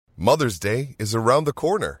Mother's Day is around the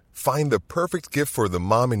corner. Find the perfect gift for the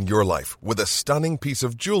mom in your life with a stunning piece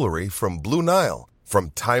of jewelry from Blue Nile.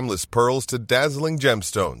 From timeless pearls to dazzling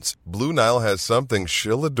gemstones, Blue Nile has something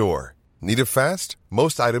she'll adore. Need it fast?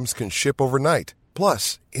 Most items can ship overnight.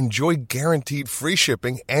 Plus, enjoy guaranteed free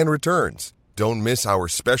shipping and returns. Don't miss our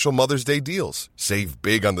special Mother's Day deals. Save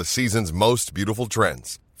big on the season's most beautiful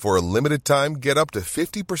trends. For a limited time, get up to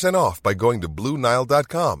 50% off by going to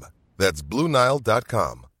BlueNile.com. That's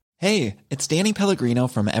BlueNile.com. Hey, it's Danny Pellegrino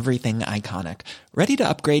from Everything Iconic. Ready to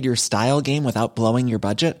upgrade your style game without blowing your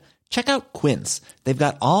budget? Check out Quince. They've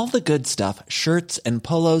got all the good stuff, shirts and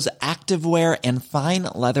polos, activewear, and fine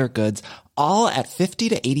leather goods, all at 50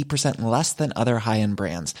 to 80% less than other high-end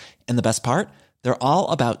brands. And the best part? They're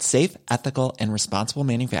all about safe, ethical, and responsible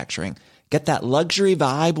manufacturing. Get that luxury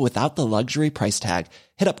vibe without the luxury price tag.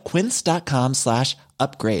 Hit up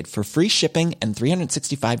quince.com/upgrade for free shipping and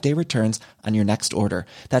 365-day returns on your next order.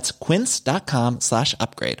 That's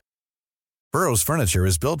quince.com/upgrade. Burrow's furniture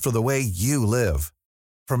is built for the way you live.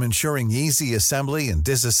 From ensuring easy assembly and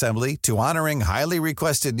disassembly to honoring highly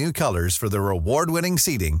requested new colors for their award-winning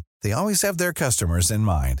seating, they always have their customers in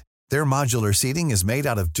mind. Their modular seating is made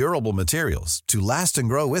out of durable materials to last and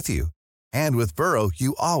grow with you. And with Burrow,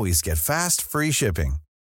 you always get fast, free shipping.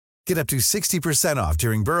 Get up to 60% off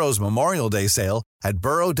during Burrow's Memorial Day sale at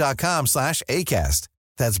burrow.com/ACAST.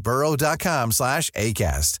 That's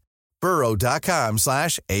burrow.com/ACAST.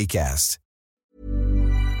 burrow.com/ACAST.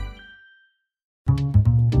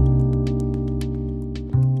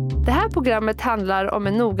 Det här programmet handlar om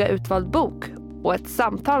en noga utvald bok och ett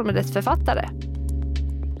samtal med dess författare.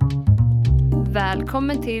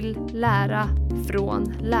 Välkommen till Lära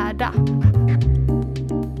från lärda.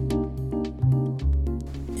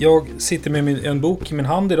 Jag sitter med en bok i min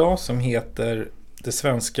hand idag som heter Det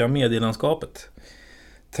svenska medielandskapet.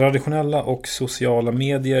 Traditionella och sociala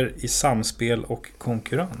medier i samspel och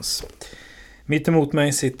konkurrens. Mitt emot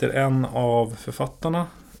mig sitter en av författarna.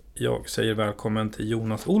 Jag säger välkommen till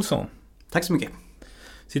Jonas Olsson. Tack så mycket.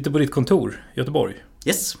 Sitter på ditt kontor i Göteborg.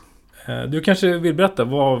 Yes. Du kanske vill berätta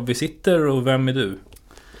var vi sitter och vem är du?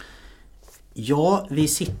 Ja, vi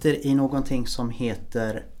sitter i någonting som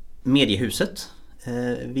heter Mediehuset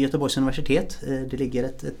vid Göteborgs universitet. Det ligger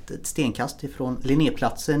ett stenkast ifrån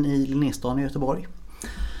Linnéplatsen i Linnéstan i Göteborg.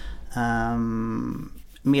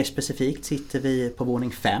 Mer specifikt sitter vi på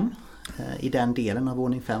våning 5. I den delen av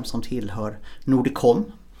våning 5 som tillhör Nordicom.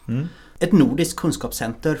 Ett nordiskt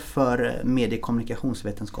kunskapscenter för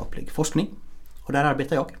mediekommunikationsvetenskaplig forskning. Och där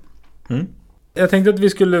arbetar jag. Jag tänkte att vi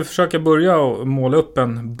skulle försöka börja och måla upp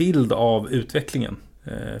en bild av utvecklingen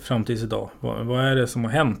fram tills idag. Vad är det som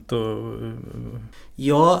har hänt?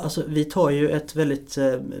 Ja, alltså vi tar ju ett väldigt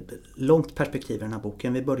långt perspektiv i den här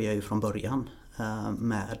boken. Vi börjar ju från början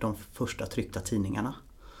med de första tryckta tidningarna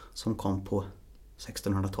som kom på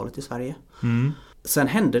 1600-talet i Sverige. Sen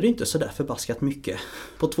hände det inte så där förbaskat mycket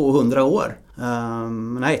på 200 år.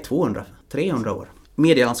 300 år.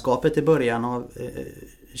 Medielandskapet i början av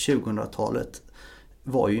 2000-talet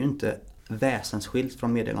var ju inte väsensskilt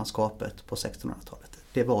från medielandskapet på 1600-talet.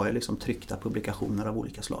 Det var ju liksom tryckta publikationer av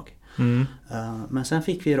olika slag. Men sen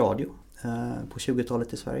fick vi radio på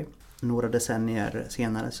 20-talet i Sverige. Några decennier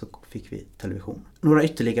senare så fick vi television. Några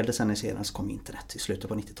ytterligare decennier senare så kom internet i slutet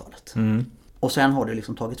på 90-talet. Och sen har det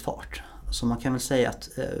liksom tagit fart. Så man kan väl säga att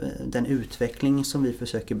den utveckling som vi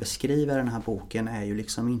försöker beskriva i den här boken är ju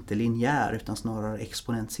liksom inte linjär utan snarare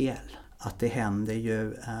exponentiell. Att det händer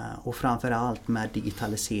ju, och framförallt med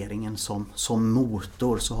digitaliseringen som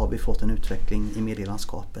motor så har vi fått en utveckling i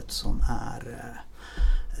medielandskapet som är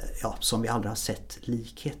som vi aldrig har sett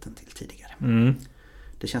likheten till tidigare.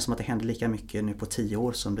 Det känns som att det händer lika mycket nu på 10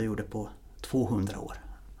 år som det gjorde på 200 år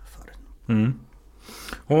förut.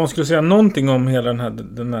 Om man skulle säga någonting om hela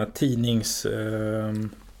den här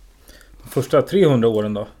första 300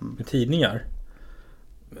 åren då, med tidningar.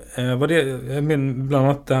 Var det, jag menar, bland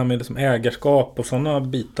annat det här med liksom ägarskap och sådana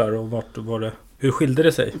bitar och vart var det, hur skilde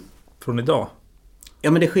det sig från idag?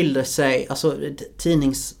 Ja, men det skilde sig, alltså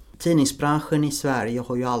tidningsbranschen i Sverige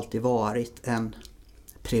har ju alltid varit en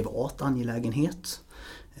privat angelägenhet.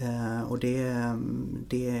 Och det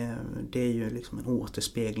är ju liksom en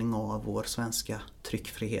återspegling av vår svenska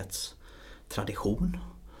tryckfrihetstradition.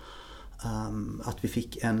 Att vi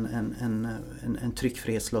fick en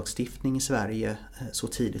tryckfrihetslagstiftning i Sverige så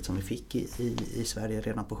tidigt som vi fick i Sverige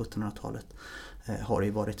redan på 1700-talet har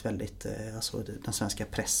ju varit väldigt, alltså den svenska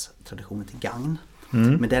presstraditionen till gagn.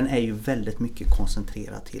 Men den är ju väldigt mycket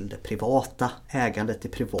koncentrerad till det privata ägandet, det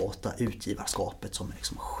privata utgivarskapet som är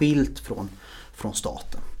liksom skilt från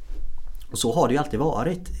staten. Och så har det ju alltid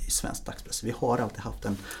varit i svensk dagspress. Vi har alltid haft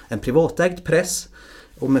en privatägd press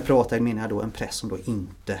Och med privatägd menar jag då en press som då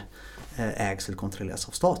inte ägs eller kontrolleras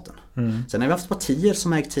av staten. Sen har vi haft partier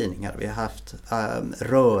som ägt tidningar. Vi har haft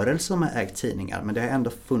rörelser som har ägt tidningar. Men det har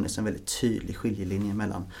ändå funnits en väldigt tydlig skiljelinje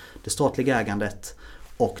mellan det statliga ägandet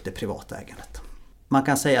och det privata ägandet. Man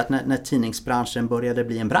kan säga att när tidningsbranschen började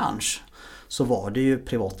bli en bransch så var det ju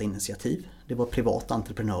privata initiativ. Det var privata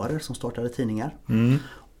entreprenörer som startade tidningar.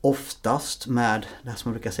 Oftast med det här som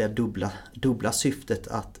man brukar säga dubbla syftet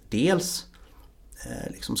att dels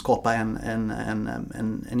liksom skapa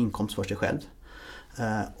en inkomst för sig själv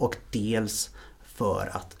och dels för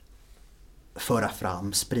att föra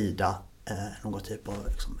fram, sprida någon typ av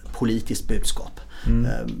liksom politiskt budskap.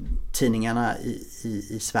 Tidningarna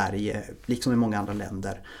i Sverige, liksom i många andra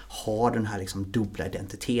länder, har den här liksom dubbla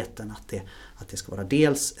identiteten att det ska vara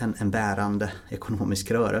dels en bärande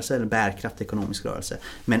ekonomisk rörelse eller bärkraftig ekonomisk rörelse,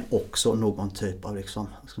 men också någon typ av liksom,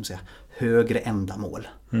 ska man säga, högre ändamål.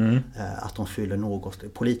 Att de fyller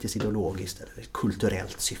något politiskt, ideologiskt eller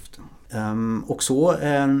kulturellt syfte. Och så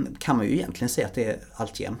kan man ju egentligen säga att det är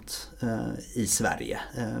alltjämt i Sverige.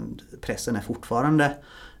 Pressen är fortfarande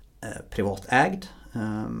privatägd.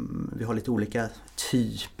 Vi har lite olika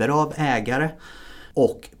typer av ägare.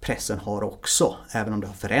 Och pressen har också, även om det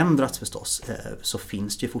har förändrats förstås, så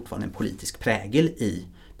finns det ju fortfarande en politisk prägel i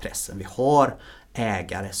pressen. Vi har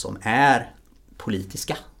ägare som är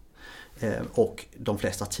politiska. Och de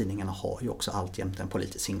flesta tidningarna har ju också alltjämt en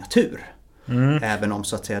politisk signatur. Även om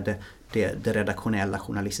så att säga det redaktionella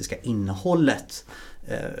journalistiska innehållet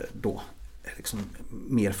då är liksom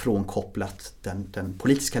mer frånkopplat den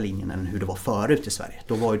politiska linjen än hur det var förut i Sverige.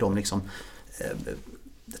 Då var ju de liksom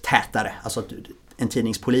tätare. Alltså en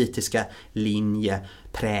tidningspolitiska linje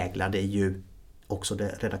präglade ju också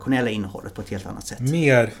det redaktionella innehållet på ett helt annat sätt.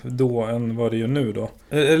 Mer då än vad det gör nu då?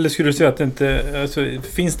 Eller skulle du säga att det inte... Alltså,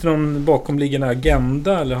 finns det någon bakomliggande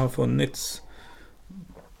agenda eller har funnits?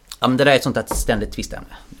 Ja, men det där är ett sånt där ständigt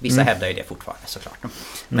tvistämne. Vissa hävdar ju det fortfarande såklart.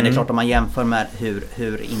 Men det är klart, om man jämför med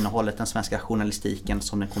hur innehållet den svenska journalistiken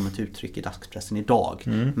som den kommer till uttryck i dagspressen idag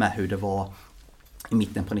med hur det var i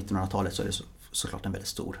mitten på 1900-talet, så är det såklart en väldigt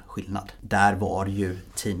stor skillnad. Där var ju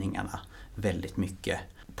tidningarna väldigt mycket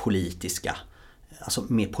politiska, alltså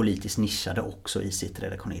mer politiskt nischade också i sitt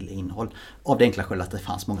redaktionella innehåll. Av det enkla skälet att det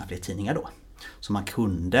fanns många fler tidningar då. Så man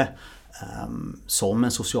kunde som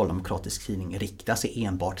en socialdemokratisk tidning rikta sig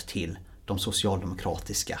enbart till de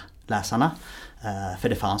socialdemokratiska läsarna. För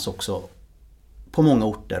det fanns också på många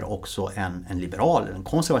orter också en liberal, en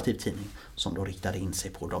konservativ tidning som då riktade in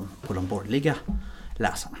sig på de borgerliga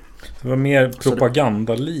läsarna. Det var mer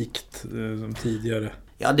propagandalikt som tidigare.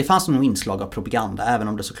 Ja, det fanns nog inslag av propaganda, även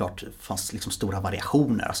om det såklart fanns liksom stora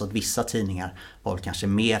variationer. Alltså att vissa tidningar var kanske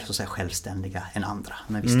mer så att säga självständiga än andra.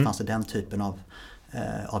 Men visst fanns det den typen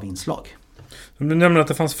av inslag. Du nämnde att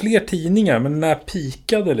det fanns fler tidningar, men när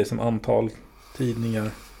pikade liksom antal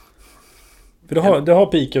tidningar? För det har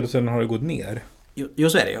pikat och sen har det gått ner. Jo,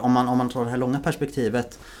 så är det. Om man tar det här långa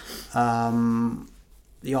perspektivet.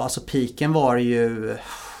 Ja, alltså piken var ju...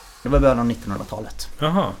 Det var början av 1900-talet.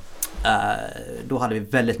 Jaha. Då hade vi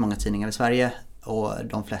väldigt många tidningar i Sverige och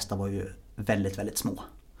de flesta var ju väldigt, väldigt små.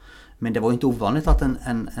 Men det var inte ovanligt att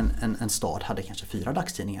en stad hade kanske 4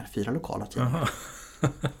 dagstidningar, 4 lokala tidningar.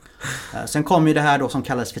 Sen kom ju det här då som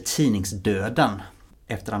kallades för tidningsdöden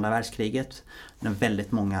efter andra världskriget. När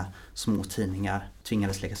väldigt många små tidningar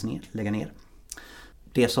tvingades lägga ner.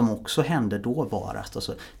 Det som också hände då var att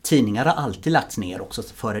alltså, tidningar har alltid lagts ner också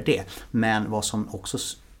före det. Men vad som också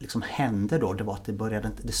liksom hände då, det var att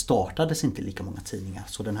det startades inte lika många tidningar.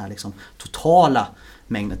 Så den här liksom totala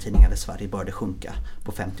mängden tidningar i Sverige började sjunka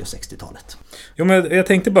på 50- och 60-talet. Jo, men jag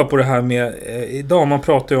tänkte bara på det här med, idag man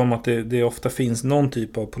pratar ju om att det ofta finns någon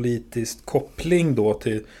typ av politisk koppling då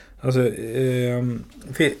till, alltså,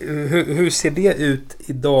 hur ser det ut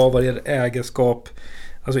idag vad det gäller ägarskap?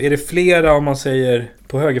 Alltså är det flera, om man säger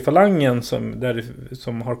på högerfalangen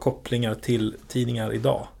som har kopplingar till tidningar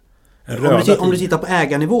idag? Om du tittar på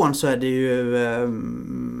ägarnivån så är det ju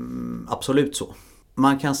absolut så.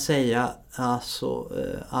 Man kan säga alltså,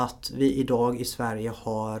 att vi idag i Sverige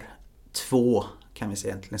har två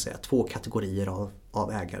kategorier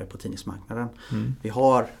av ägare på tidningsmarknaden. Vi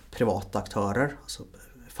har privata aktörer, alltså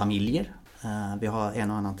familjer. Vi har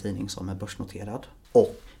en och annan tidning som är börsnoterad.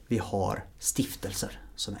 Och vi har stiftelser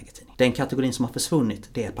som äger tidning. Den kategorin som har försvunnit,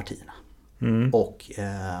 det är partierna. Och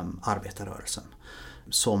arbetarrörelsen.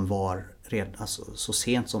 Som var redan, alltså, så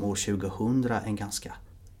sent som år 2000 en ganska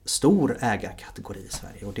stor ägarkategori i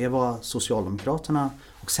Sverige. Och det var Socialdemokraterna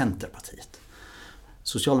och Centerpartiet.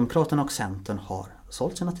 Socialdemokraterna och Centern har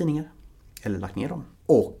sålt sina tidningar eller lagt ner dem.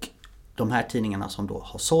 Och de här tidningarna som då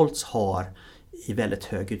har sålts har i väldigt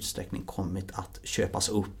hög utsträckning kommit att köpas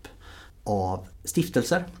upp av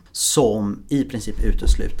stiftelser som i princip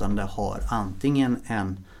uteslutande har antingen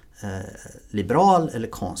en liberal eller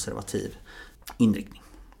konservativ inriktning.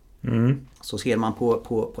 Så ser man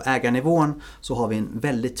på ägarnivån så har vi en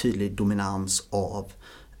väldigt tydlig dominans av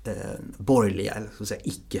borgerliga eller så att säga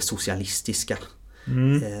icke-socialistiska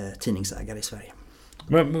tidningsägare i Sverige.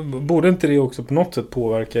 Men borde inte det också på något sätt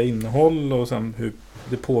påverka innehåll och sen hur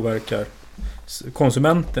det påverkar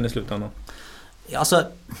konsumenten i slutändan? Alltså,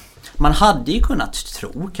 man hade ju kunnat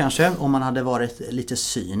tro kanske, om man hade varit lite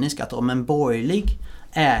cynisk, att om en borgerlig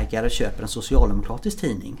ägare köper en socialdemokratisk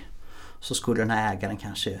tidning så skulle den här ägaren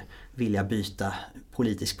kanske vilja byta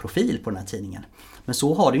politisk profil på den här tidningen. Men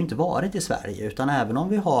så har det ju inte varit i Sverige, utan även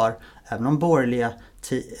om borgerliga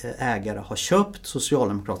ägare har köpt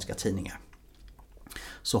socialdemokratiska tidningar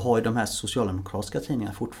så har ju de här socialdemokratiska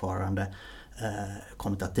tidningarna fortfarande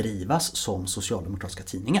kommit att drivas som socialdemokratiska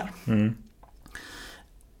tidningar.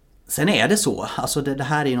 Sen är det så, alltså det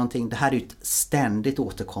här är ju ett ständigt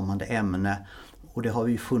återkommande ämne, och det har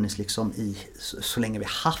ju funnits liksom så länge vi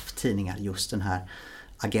haft tidningar, just den här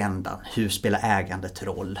agendan. Hur spelar ägandet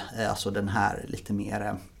roll? Alltså den här lite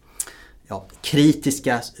mer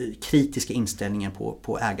kritiska inställningen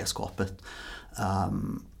på ägarskapet.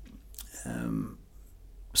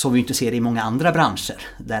 Som vi inte ser i många andra branscher,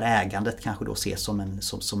 där ägandet kanske då ses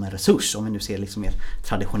som en resurs. Om vi nu ser liksom mer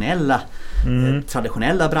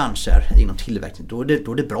traditionella branscher inom tillverkning, då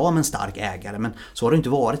är det bra med en stark ägare. Men så har det inte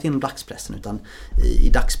varit inom dagspressen, utan i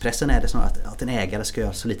dagspressen är det snarare att en ägare ska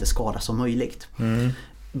göra så lite skada som möjligt.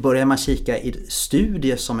 Börjar man kika i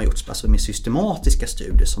studier som har gjorts, alltså med systematiska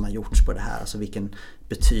studier som har gjorts på det här, alltså vilken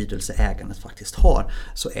betydelse ägandet faktiskt har,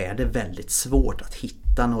 så är det väldigt svårt att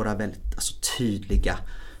hitta några väldigt tydliga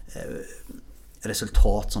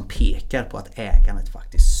resultat som pekar på att ägandet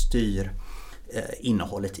faktiskt styr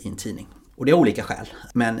innehållet i en tidning. Och det är olika skäl,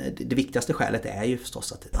 men det viktigaste skälet är ju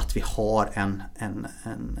förstås att vi har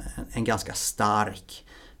en ganska stark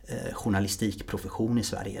journalistikprofession i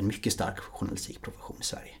Sverige, en mycket stark journalistikprofession i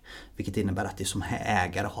Sverige, vilket innebär att det som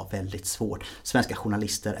ägare har väldigt svårt. Svenska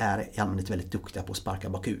journalister är i allmänhet väldigt duktiga på att sparka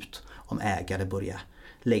bakut om ägare börjar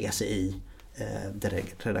lägga sig i det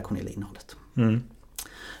redaktionella innehållet.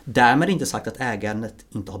 Därmed inte sagt att ägandet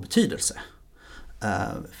inte har betydelse,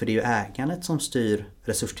 för det är ju ägandet som styr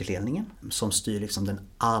resurstilldelningen, som styr liksom den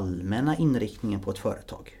allmänna inriktningen på ett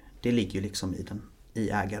företag. Det ligger ju liksom i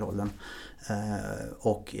ägarrollen.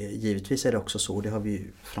 Och givetvis är det också så, det har vi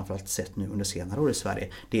ju framförallt sett nu under senare år i Sverige,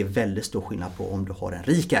 det är väldigt stor skillnad på om du har en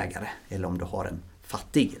rik ägare eller om du har en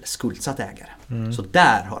fattig eller skuldsatt ägare. Så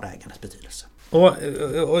där har ägandet betydelse.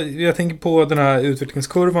 Och jag tänker på den här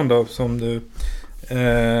utvecklingskurvan då, som du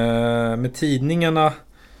med tidningarna,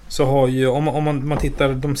 så har ju, om man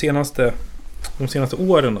tittar de senaste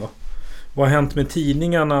åren då, vad har hänt med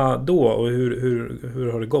tidningarna då och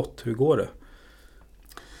hur har det gått? Hur går det?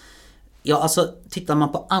 Ja, alltså tittar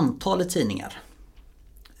man på antalet tidningar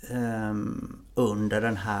under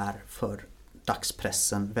den här för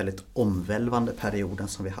dagspressen väldigt omvälvande perioden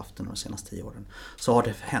som vi haft under de senaste 10 åren, så har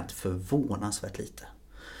det hänt förvånansvärt lite.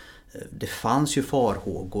 Det fanns ju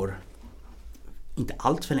farhågor inte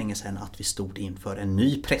allt för länge sedan att vi stod inför en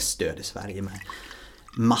ny pressdöd i Sverige med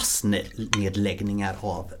massnedläggningar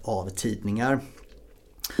av tidningar.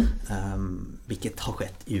 Vilket har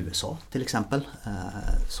skett i USA till exempel,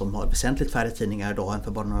 som har väsentligt färre tidningar idag än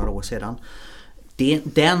för bara några år sedan.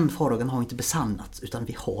 Den farhågan har inte besannats, utan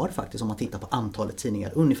vi har faktiskt, om man tittar på antalet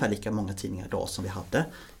tidningar, ungefär lika många tidningar idag som vi hade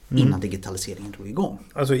innan digitaliseringen drog igång.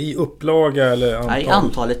 Alltså i upplaga eller antal? Nej,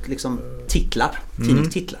 antalet liksom titlar,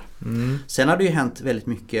 tidningstitlar. Sen har det ju hänt väldigt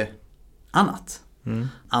mycket annat.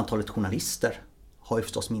 Antalet journalister har ju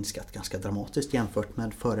förstås minskat ganska dramatiskt jämfört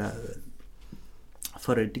med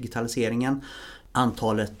före digitaliseringen.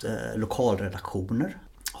 Antalet lokalredaktioner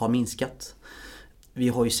har minskat. Vi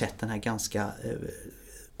har ju sett den här ganska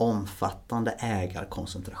omfattande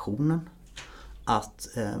ägarkoncentrationen. Att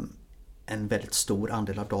en väldigt stor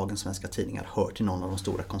andel av dagens svenska tidningar hör till någon av de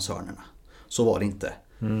stora koncernerna. Så var det inte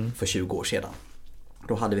för 20 år sedan.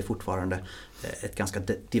 Då hade vi fortfarande ett ganska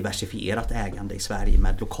diversifierat ägande i Sverige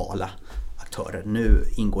med lokala aktörer. Nu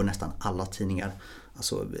ingår nästan alla tidningar,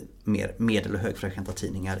 alltså mer medel- och högfrekventa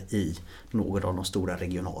tidningar, i några av de stora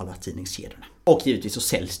regionala tidningskedjorna. Och givetvis så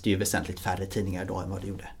säljs det ju väsentligt färre tidningar idag än vad det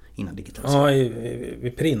gjorde innan digitaliseringen. Ja,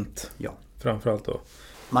 i print. Ja. Framförallt då.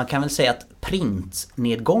 Man kan väl säga att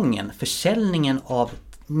printnedgången,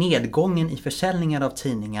 nedgången i försäljningar av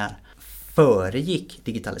tidningar föregick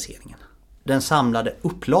digitaliseringen. Den samlade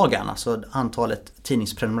upplagan, alltså antalet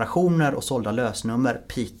tidningsprenumerationer och sålda lösnummer,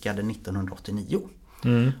 pikade 1989.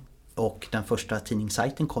 och den första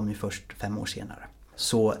tidningssajten kom ju först 5 år senare.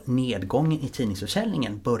 Så nedgången i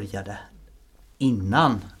tidningsförsäljningen började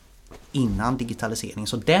innan digitaliseringen.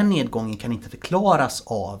 Så den nedgången kan inte förklaras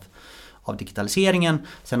av digitaliseringen.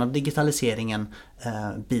 Sen har digitaliseringen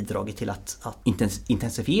bidragit till att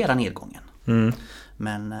intensifiera nedgången. Mm.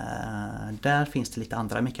 Men där finns det lite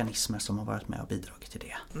andra mekanismer som har varit med och bidragit till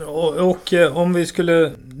det. Och om vi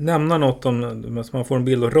skulle nämna något om, så man får en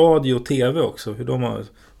bild av radio och tv också,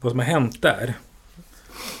 vad som har hänt där.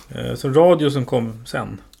 Så radio som kom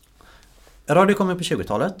sen. Radio kom på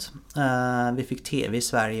 20-talet. Vi fick tv i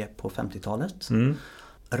Sverige på 50-talet. Mm.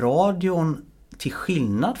 Radion, till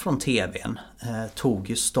skillnad från tvn, tog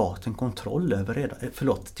ju staten kontroll över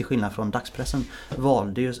till skillnad från dagspressen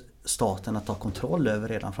valde ju staten att ta kontroll över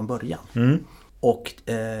redan från början. Mm. Och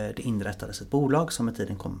det inrättades ett bolag som med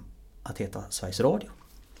tiden kom att heta Sveriges Radio.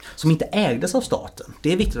 Som inte ägdes av staten.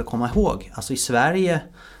 Det är viktigt att komma ihåg. Alltså i Sverige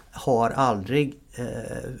har aldrig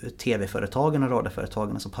tv-företagen och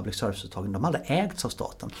radioföretagen, alltså public service-företagen, de har aldrig ägts av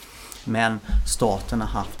staten. Men staten har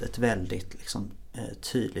haft ett väldigt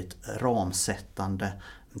tydlig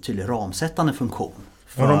ramsättande funktion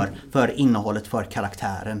för innehållet, för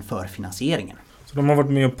karaktären, för finansieringen. Så de har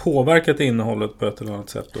varit med och påverkat innehållet på ett eller annat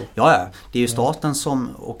sätt då? Ja. Det är ju staten som,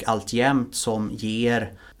 och alltjämt, som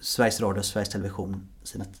ger Sveriges Radio och Sveriges Television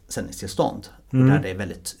sina sändningstillstånd. Mm. Där det är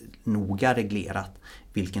väldigt noga reglerat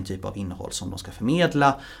vilken typ av innehåll som de ska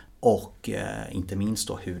förmedla och inte minst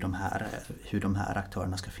då hur de här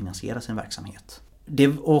aktörerna ska finansiera sin verksamhet.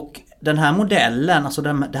 Och den här modellen, alltså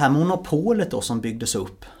det här monopolet då som byggdes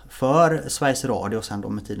upp för Sveriges Radio och sen då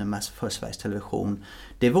med tiden mest för Sveriges Television,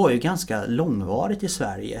 det var ju ganska långvarigt i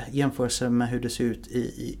Sverige. I jämförelse med hur det ser ut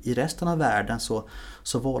i resten av världen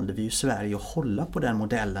så valde vi ju Sverige att hålla på den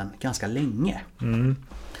modellen ganska länge. Mm.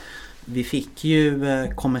 Vi fick ju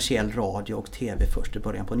kommersiell radio och tv först i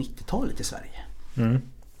början på 90-talet i Sverige. Mm.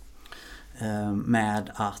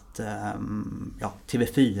 Med att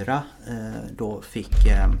TV4 då fick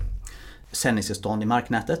sändningstillstånd i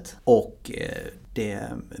marknätet och det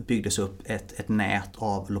byggdes upp ett nät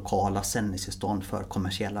av lokala sändningstillstånd för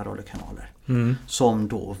kommersiella radiokanaler som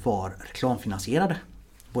då var reklamfinansierade,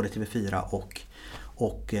 både TV4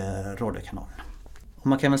 och radiokanalerna. Och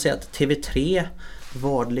man kan väl säga att TV3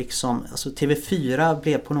 var TV4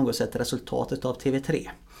 blev på något sätt resultatet av TV3.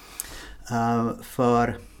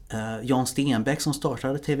 För Jan Stenbeck som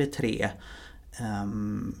startade TV3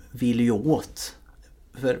 ville ju åt.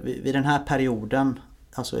 För vid den här perioden,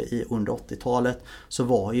 alltså under 80-talet, så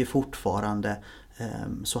var ju fortfarande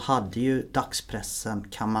så hade ju dagspressen,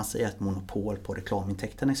 kan man säga, ett monopol på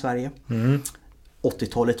reklamintäkterna i Sverige. Mm.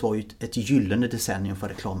 80-talet var ju ett gyllene decennium för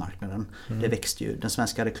reklammarknaden. Det växte ju, den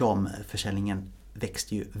svenska reklamförsäljningen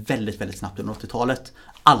växte ju väldigt, väldigt snabbt under 80-talet.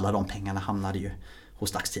 Alla de pengarna hamnade ju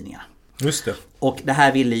hos dagstidningarna. Just det. Och det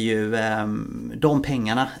här de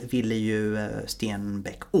pengarna ville ju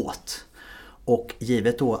Stenbeck åt. Och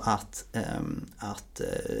givet då att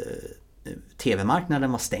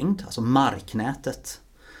tv-marknaden var stängd, alltså marknätet,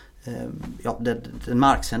 den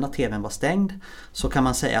marksända tvn var stängd, så kan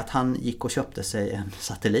man säga att han gick och köpte sig en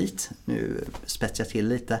satellit, nu spetsar jag till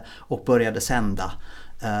lite, och började sända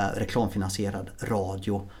reklamfinansierad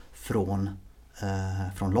radio från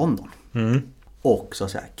London. Mm. Och så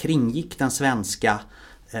att säga kringgick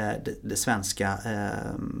det svenska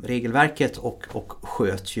regelverket och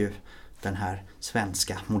sköt ju den här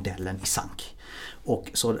svenska modellen i sank.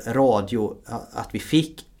 Och så att vi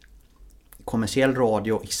fick kommersiell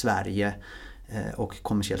radio i Sverige och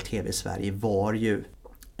kommersiell tv i Sverige var ju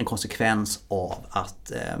en konsekvens av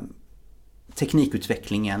att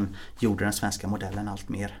teknikutvecklingen gjorde den svenska modellen allt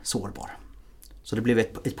mer sårbar. Så det blev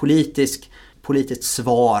ett politiskt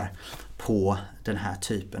svar på den här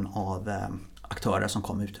typen av aktörer som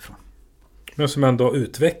kom utifrån. Men som ändå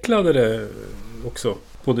utvecklade det också,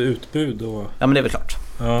 både utbud och... Ja, men det är väl klart.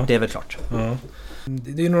 Ja. Det är väl klart. Ja.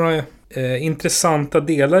 Det är några intressanta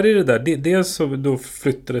delar i det där. Dels så då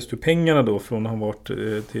flyttades du pengarna då från att ha varit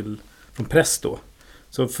från press då.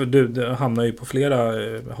 Så för du hamnar ju på flera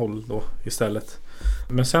håll då istället.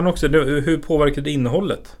 Men sen också, hur påverkade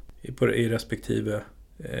innehållet i respektive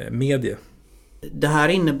medie? Det här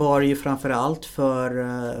innebar ju framförallt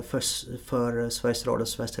för Sveriges Radio och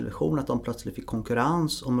Sveriges Television att de plötsligt fick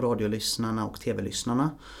konkurrens om radiolyssnarna och tv-lyssnarna.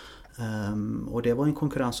 Och det var en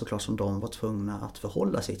konkurrens såklart som de var tvungna att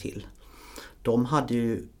förhålla sig till. De hade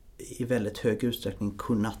ju i väldigt hög utsträckning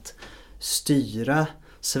kunnat styra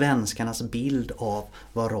svenskarnas bild av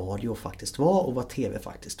vad radio faktiskt var och vad tv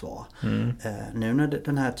faktiskt var. Mm. Nu när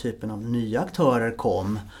den här typen av nya aktörer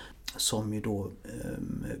kom, som ju då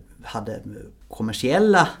hade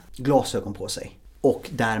kommersiella glasögon på sig, och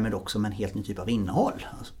därmed också med en helt ny typ av innehåll.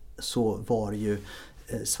 Så var ju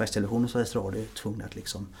Sveriges Television och Sveriges Radio tvungna att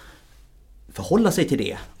liksom förhålla sig till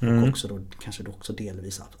det och också då, kanske då också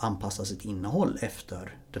delvis att anpassa sitt innehåll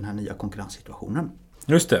efter den här nya konkurrenssituationen.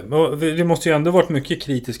 Just det. Det måste ju ändå varit mycket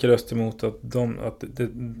kritiska röster mot att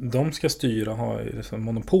de ska styra, ha liksom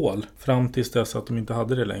monopol fram tills dess att de inte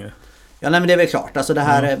hade det längre. Ja, nej, men det är väl klart. Alltså det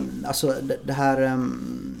här,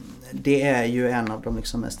 det är ju en av de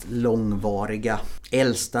liksom mest långvariga,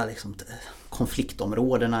 äldsta liksom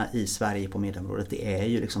konfliktområdena i Sverige på medieområdet. Det är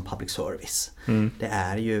ju liksom public service. Det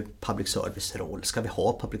är ju public service roll. Ska vi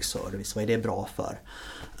ha public service? Vad är det bra för?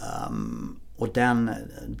 Och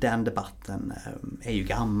den debatten är ju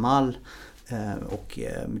gammal. Och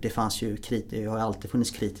det fanns ju det har alltid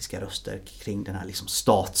funnits kritiska röster kring den här liksom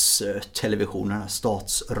statstelevisionen, den här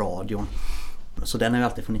statsradion. Så den har ju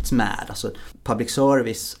alltid funnits med. Alltså, public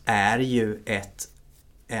service är ju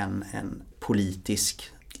en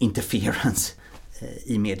politisk interference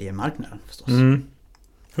i mediemarknaden förstås.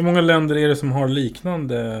 Hur många länder är det som har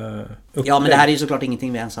liknande upplägg? Ja, men det här är ju såklart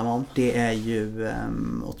ingenting vi är ensamma om. Det är ju,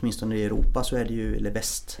 åtminstone i Europa så är det ju, eller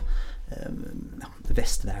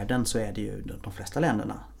västvärlden så är det ju de flesta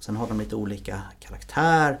länderna. Sen har de lite olika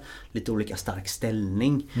karaktär, lite olika stark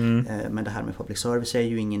ställning. Men det här med public service är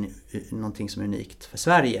ju någonting som är unikt för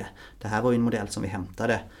Sverige. Det här var ju en modell som vi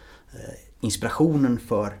hämtade. Inspirationen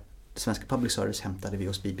för svenska public service hämtade vi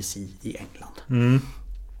hos BBC i England.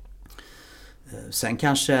 Sen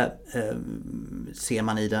kanske ser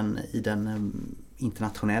man i den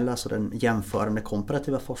internationella, så den jämförande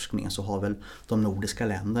komparativa forskningen, så har väl de nordiska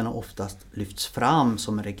länderna oftast lyfts fram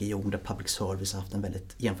som en region där public service har haft en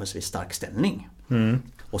väldigt jämförelsevis stark ställning.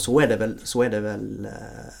 Och så är det väl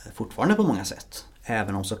fortfarande på många sätt.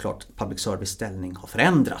 Även om såklart public service ställning har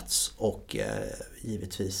förändrats och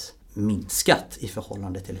givetvis minskat i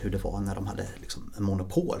förhållande till hur det var när de hade liksom en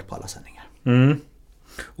monopol på alla sändningar.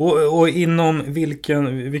 Och inom vilka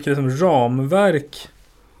liksom ramverk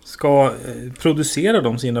ska producera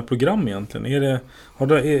de sina program egentligen?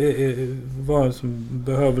 Vad som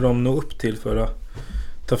behöver de nå upp till för att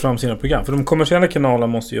ta fram sina program? För de kommersiella kanalerna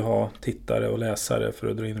måste ju ha tittare och läsare för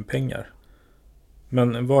att dra in pengar.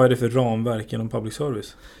 Men vad är det för ramverk inom public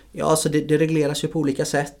service? Ja, alltså det regleras ju på olika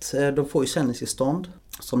sätt. De får ju sändningstillstånd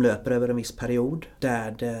som löper över en viss period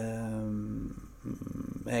där det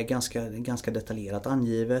är ganska detaljerat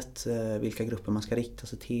angivet vilka grupper man ska rikta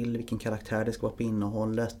sig till, vilken karaktär det ska vara på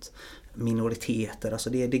innehållet, minoriteter, alltså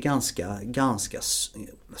det är ganska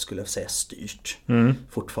skulle jag säga styrt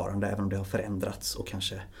fortfarande, även om det har förändrats och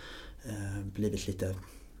kanske blivit lite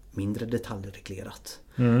mindre detaljreglerat.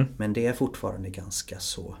 Men det är fortfarande ganska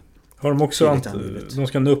så. Har de också att de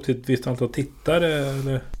ska nå upp till ett visst antal tittare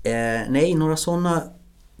eller? Nej, några sådana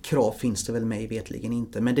krav finns det väl mig vetligen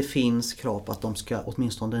inte, men det finns krav på att de ska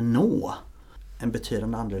åtminstone nå en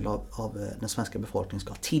betydande andel av den svenska befolkningen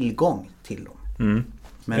ska ha tillgång till dem.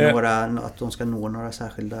 Men att de ska nå några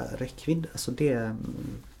särskilda räckvidd, alltså det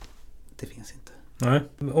finns inte. Nej.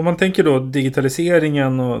 Om man tänker då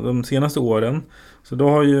digitaliseringen och de senaste åren, så då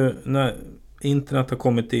har ju när internet har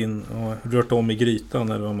kommit in och rört om i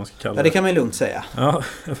grytan eller vad man ska kalla det. Ja, det kan man lugnt säga. Ja.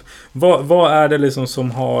 Vad är det liksom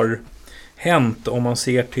som har hänt om man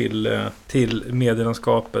ser till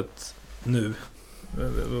medielandskapet nu?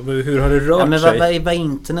 Hur har det rört sig? Vad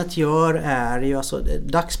internet gör är ju, alltså,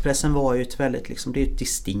 dagspressen var ju ett väldigt liksom, det är ett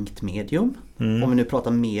distinkt medium. Om vi nu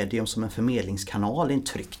pratar medium som en förmedlingskanal, det är en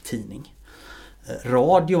tryckt tidning.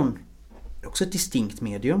 Radion är också ett distinkt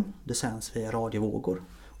medium, det sänds via radiovågor,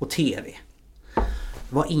 och tv.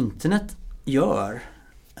 Vad internet gör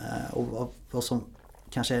och vad som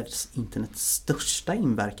kanske är internets största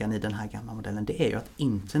inverkan i den här gamla modellen, det är ju att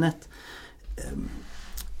internet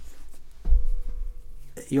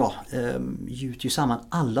gjuter ju samman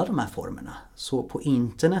alla de här formerna. Så på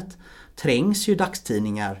internet trängs ju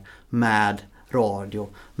dagstidningar med radio,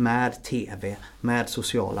 med tv, med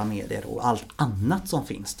sociala medier och allt annat som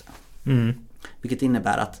finns där. Vilket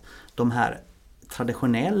innebär att de här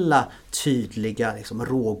traditionella, tydliga liksom,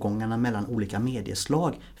 rågångarna mellan olika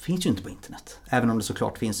medieslag finns ju inte på internet. Även om det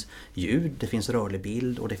såklart finns ljud, det finns rörlig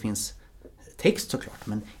bild och det finns text såklart.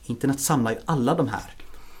 Men internet samlar ju alla de här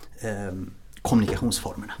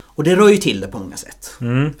kommunikationsformerna. Och det rör ju till det på många sätt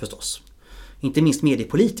förstås. Inte minst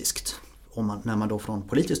mediepolitiskt. När man då från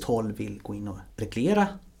politiskt håll vill gå in och reglera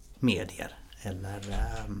medier eller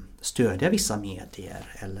stödja vissa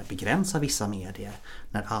medier eller begränsa vissa medier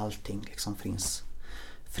när allting liksom finns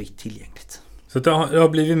fritt tillgängligt. Så det har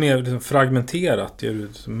blivit mer liksom fragmenterat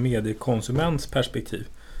ur mediekonsuments perspektiv?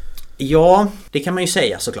 Ja, det kan man ju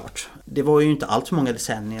säga såklart. Det var ju inte allt för många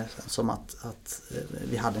decennier som att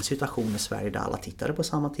vi hade en situation i Sverige där alla tittade på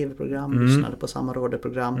samma tv-program, lyssnade på samma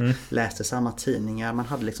radioprogram, läste samma tidningar. Man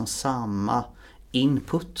hade liksom samma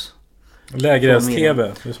input.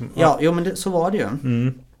 Lägerelds-tv. Ja, men så var det ju.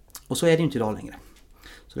 Och så är det ju inte idag längre.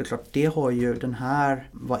 Så det är klart, det har ju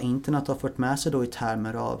vad internet har fört med sig då i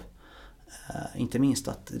termer av inte minst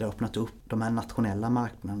att det har öppnat upp de här nationella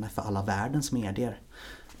marknaderna för alla världens medier.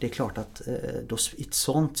 Det är klart att då, i ett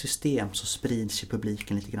sånt system så sprids ju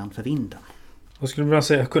publiken lite grann för vinden. Vad skulle man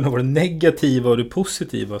säga kunna vara det negativa och det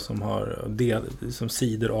positiva som har som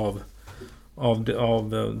sidor av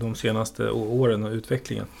de senaste åren och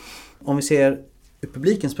utvecklingen? Om vi ser ur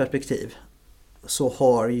publikens perspektiv så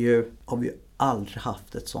har vi aldrig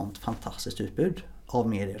haft ett sånt fantastiskt utbud av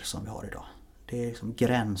medier som vi har idag. Det är liksom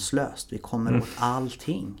gränslöst. Vi kommer åt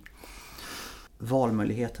allting.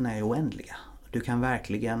 Valmöjligheterna är oändliga. Du kan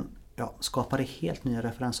verkligen skapa dig helt nya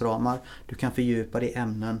referensramar. Du kan fördjupa dig i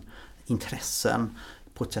ämnen, intressen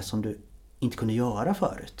på ett sätt som du inte kunde göra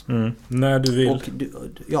förut. När du vill.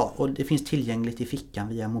 Och det finns tillgängligt i fickan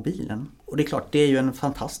via mobilen. Och det är klart, det är ju en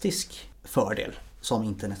fantastisk fördel som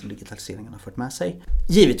internet och digitaliseringen har fört med sig.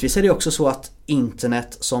 Givetvis är det också så att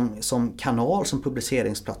internet som kanal, som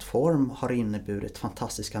publiceringsplattform har inneburit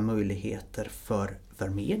fantastiska möjligheter för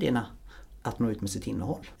medierna att nå ut med sitt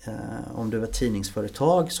innehåll. Om du var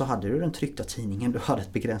tidningsföretag så hade du den tryckta tidningen, du hade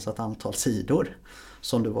ett begränsat antal sidor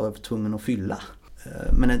som du var tvungen att fylla.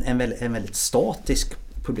 Men en väldigt statisk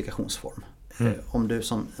publikationsform. Om du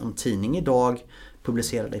som tidning idag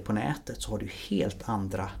publicerar dig på nätet så har du helt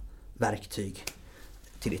andra verktyg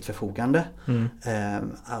till ditt förfogande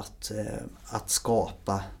att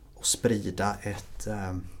skapa och sprida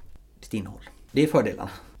ditt innehåll. Det är fördelarna.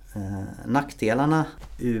 Nackdelarna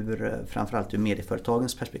framförallt ur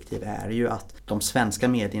medieföretagens perspektiv är ju att de svenska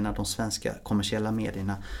medierna, de svenska kommersiella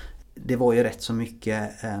medierna, det var ju rätt så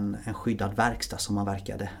mycket en skyddad verkstad som man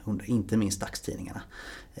verkade under, inte minst dagstidningarna,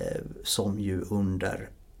 som ju under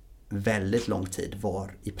väldigt lång tid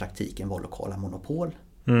i praktiken var lokala monopol.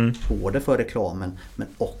 Både för reklamen men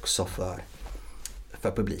också för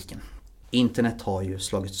publiken. Internet har ju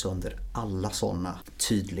slagit sönder alla sådana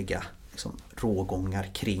tydliga rågångar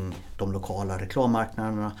kring de lokala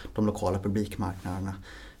reklammarknaderna, de lokala publikmarknaderna.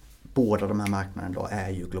 Båda de här marknaderna då är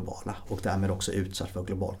ju globala och därmed också utsatt för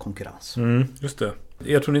global konkurrens. Just det.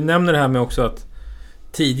 Jag tror ni nämner det här med också att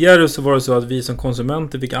tidigare så var det så att vi som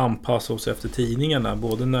konsumenter fick anpassa oss efter tidningarna,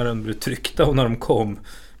 både när de blev tryckta och när de kom.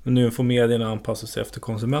 Men nu får medierna anpassa sig efter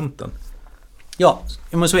konsumenten. Ja,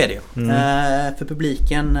 men så är det ju. För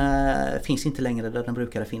publiken finns inte längre där den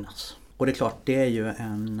brukade finnas. Och det är klart, det är ju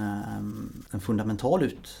en fundamental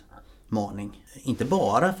utmaning. Inte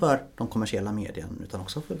bara för de kommersiella medierna utan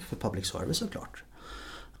också för public service såklart.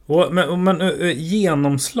 Men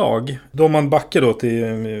genomslag, då man backar då till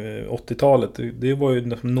 80-talet, det var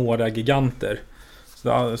ju några giganter.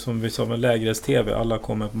 Som vi sa med Lägerelds-tv, alla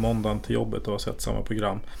kommer på måndagen till jobbet och har sett samma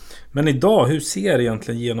program. Men idag, hur ser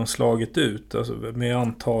egentligen genomslaget ut? Alltså med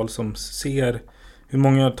antal som ser, hur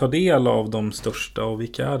många tar del av de största och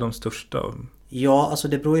vilka är de största? Ja, alltså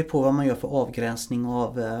det beror ju på vad man gör för avgränsning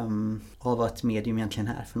av vad ett medium egentligen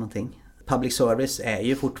är för någonting. Public service är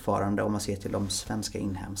ju fortfarande, om man ser till de svenska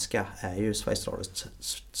inhemska, är ju Sveriges Radio,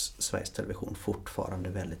 Sveriges Television fortfarande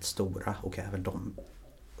väldigt stora och är väl de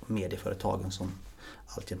medieföretagen som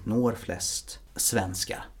alltid når flest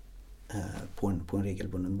svenskar på en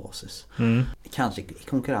regelbunden basis. Kanske i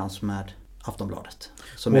konkurrens med Aftonbladet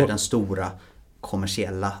som är den stora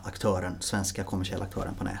kommersiella aktören, svenska kommersiella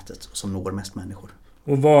aktören på nätet som når mest människor.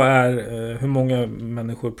 Och hur många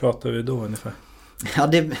människor pratar vi då ungefär? Ja,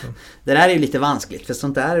 det där är ju lite vanskligt för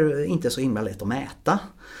sånt där är inte så himla lätt att mäta.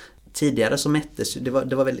 Tidigare så mättes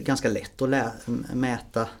det var väl ganska lätt att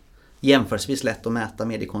mäta, jämförelsevis lätt att mäta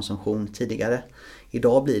mediekonsumtion tidigare.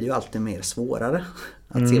 Idag blir det ju alltid mer svårare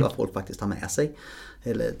att se vad folk faktiskt har med sig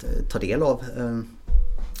eller ta del av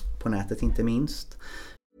på nätet inte minst.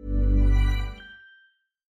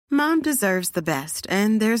 Mom deserves the best,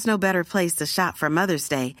 and there's no better place to shop for Mother's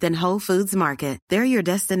Day than Whole Foods Market. They're your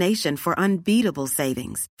destination for unbeatable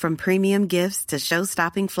savings, from premium gifts to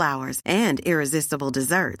show-stopping flowers and irresistible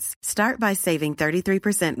desserts. Start by saving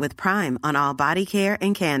 33% with Prime on all body care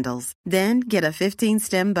and candles. Then get a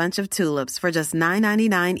 15-stem bunch of tulips for just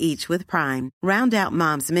 $9.99 each with Prime. Round out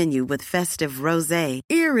Mom's menu with festive rosé,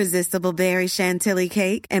 irresistible berry chantilly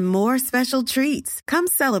cake, and more special treats. Come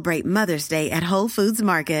celebrate Mother's Day at Whole Foods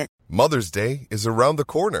Market. Mother's Day is around the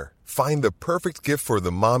corner. Find the perfect gift for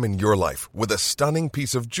the mom in your life with a stunning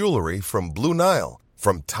piece of jewelry from Blue Nile.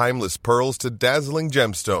 From timeless pearls to dazzling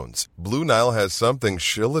gemstones, Blue Nile has something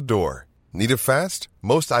she'll adore. Need it fast?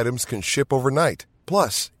 Most items can ship overnight.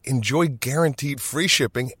 Plus, enjoy guaranteed free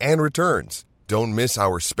shipping and returns. Don't miss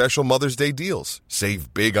our special Mother's Day deals.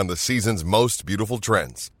 Save big on the season's most beautiful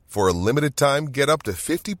trends. For a limited time, get up to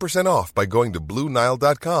 50% off by going to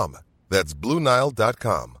BlueNile.com. That's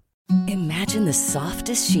BlueNile.com. Imagine the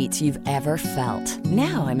softest sheets you've ever felt.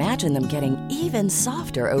 Now imagine them getting even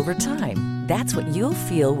softer over time. That's what you'll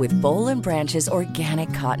feel with Boll & Branch's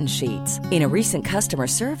organic cotton sheets. In a recent customer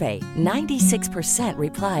survey, 96%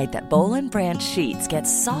 replied that Boll & Branch sheets get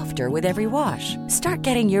softer with every wash. Start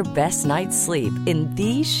getting your best night's sleep in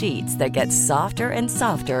these sheets that get softer and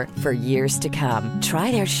softer for years to come.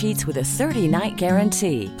 Try their sheets with a 30-night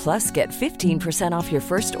guarantee. Plus, get 15% off your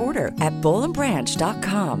first order at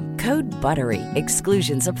BollandBranch.com. Code BUTTERY.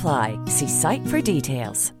 Exclusions apply. See site for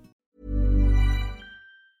details.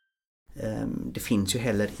 Det finns ju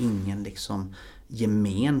heller ingen liksom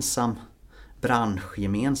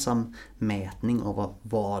branschgemensam mätning av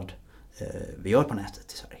vad vi gör på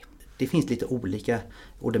nätet i Sverige. Det finns lite olika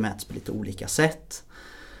och det mäts på lite olika sätt.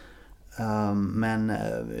 Men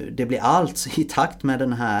det blir allt i takt med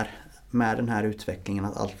den här utvecklingen,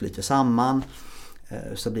 att allt flyter samman,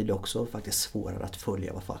 så blir det också faktiskt svårare att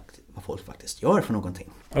följa vad folk faktiskt gör för någonting.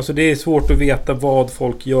 Alltså det är svårt att veta vad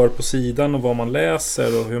folk gör på sidan och vad man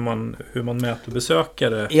läser och hur man mäter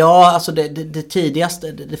besökare. Ja, alltså det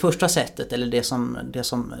tidigaste, det första sättet, eller det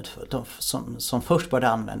som först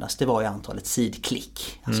började användas, det var ju antalet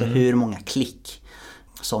sidklick. Alltså hur många klick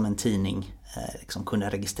som en tidning liksom kunde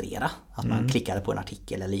registrera. Att man klickade på en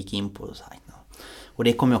artikel eller gick in på sajten. Och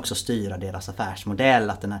det kommer också styra deras affärsmodell,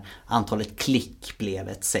 att den här antalet klick blev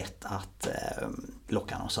ett sätt att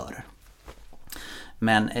locka annonsörer.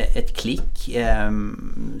 Men ett klick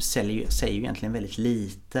säger ju egentligen väldigt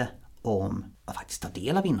lite om att faktiskt ta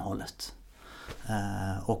del av innehållet.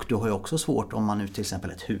 Och du har ju också svårt om man nu till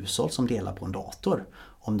exempel ett hushåll som delar på en dator.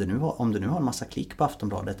 Om du nu har en massa klick på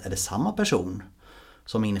Aftonbladet, är det samma person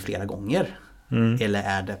som är inne flera gånger? Eller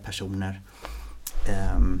är det personer...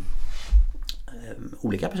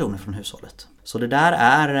 olika personer från hushållet. Så det där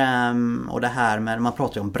är, och det här med, man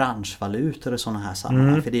pratar ju om branschvalutor och sådana här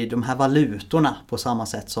sammanhang, för det är de här valutorna på samma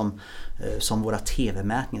sätt som våra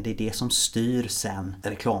tv-mätningar, det är det som styr sen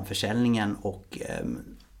reklamförsäljningen och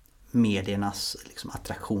mediernas liksom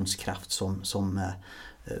attraktionskraft som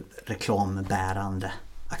reklambärande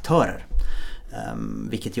aktörer.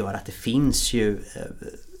 Vilket gör att det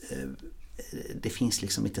finns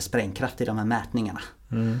liksom lite sprängkraft i de här mätningarna.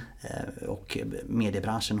 Och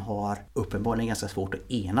mediebranschen har uppenbarligen ganska svårt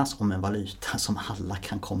att enas om en valuta som alla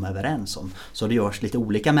kan komma överens om. Så det görs lite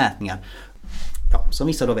olika mätningar, som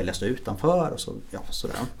vissa då väljer att stå utanför och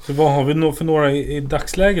sådär. Så vad har vi för några i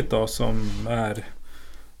dagsläget då som är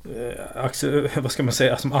vad ska man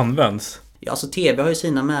säga, som används? Ja, alltså TV har ju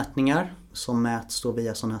sina mätningar som mäts då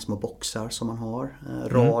via sådana här små boxar som man har.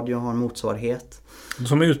 Radio har en motsvarighet.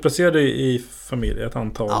 Som är utplacerade i familj, ett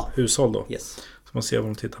antal hushåll då. Yes. Så man ser vad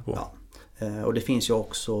de tittar på. Ja. Och det finns ju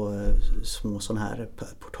också små sådana här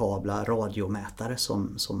portabla radiomätare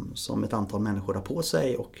som ett antal människor har på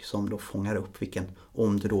sig och som då fångar upp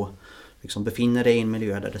om du då liksom befinner dig i en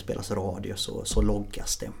miljö där det spelas radio så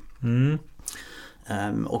loggas det.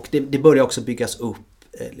 Och det börjar också byggas upp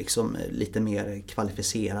liksom lite mer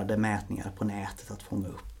kvalificerade mätningar på nätet att fånga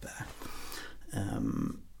upp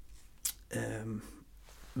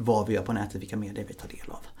vad vi gör på nätet, vilka medier vi tar del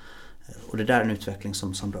av. Och det där är en utveckling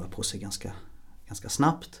som rör på sig ganska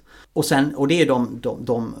snabbt. Och det är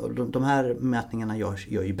de här mätningarna gör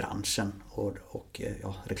ju branschen och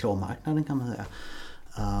reklammarknaden kan man säga.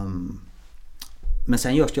 Men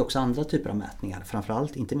sen görs det också andra typer av mätningar,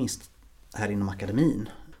 framförallt inte minst här inom akademin,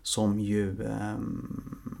 som ju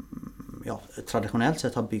traditionellt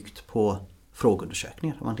sett har byggt på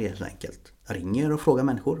frågeundersökningar. Man helt enkelt ringer och frågar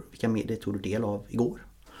människor vilka medier tog du del av igår.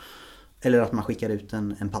 Eller att man skickar ut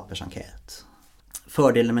en pappersenkät.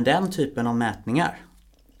 Fördelen med den typen av mätningar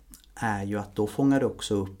är ju att då fångar du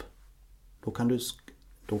också upp,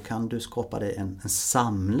 då kan du skapa dig en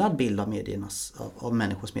samlad bild av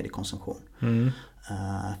människors mediekonsumtion.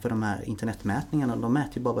 För de här internetmätningarna, de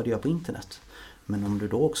mäter ju bara vad du gör på internet. Men om du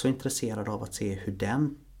då också är intresserad av att se hur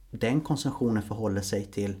den konsumtionen förhåller sig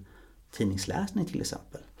till tidningsläsning till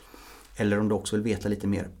exempel. Eller om du också vill veta lite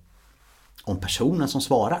mer om personen som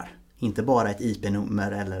svarar. Inte bara ett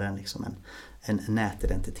IP-nummer eller en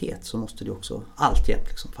nätidentitet, så måste du också alltid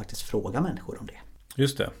faktiskt fråga människor om det.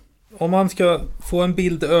 Just det. Om man ska få en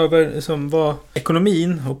bild över vad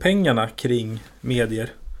ekonomin och pengarna kring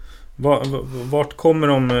medier, vart kommer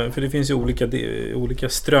de, för det finns ju olika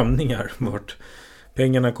strömningar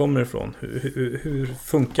pengarna kommer ifrån? Hur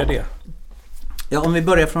funkar det? Ja, om vi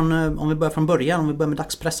börjar från början, om vi börjar med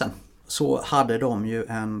dagspressen, så hade de ju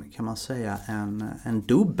en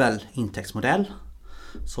dubbel intäktsmodell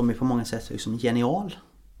som är på många sätt liksom genial.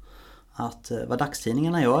 Att vad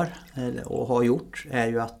dagstidningarna gör och har gjort är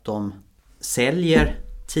ju att de säljer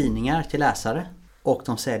tidningar till läsare och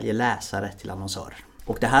de säljer läsare till annonsörer.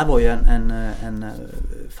 Och det här var ju en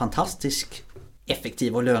fantastisk,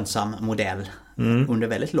 effektiv och lönsam modell under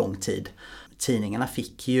väldigt lång tid. Tidningarna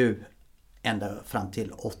fick ju ända fram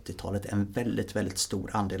till 80-talet en väldigt, väldigt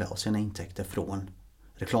stor andel av sina intäkter från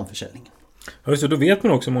reklamförsäljningen. Ja, så då vet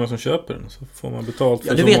man också hur många som köper den, så får man betalt för.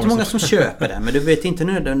 Ja, du vet hur många som köper den, men du vet inte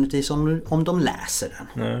nödvändigtvis om de läser den.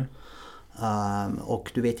 Nej.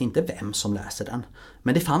 Och du vet inte vem som läser den.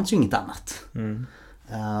 Men det fanns ju inget annat.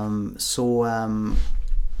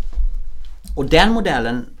 Och den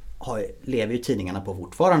modellen lever ju tidningarna på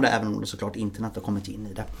fortfarande, även om det såklart internet har kommit in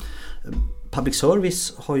i det. Public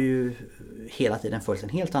service har ju hela tiden följt en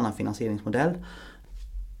helt annan finansieringsmodell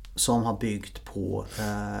som har byggt på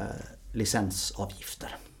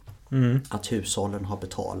licensavgifter. Att hushållen har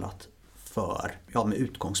betalat med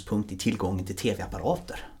utgångspunkt i tillgången till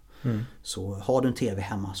tv-apparater. Så har du en tv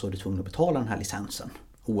hemma så är du tvungen att betala den här licensen,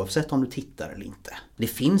 oavsett om du tittar eller inte. Det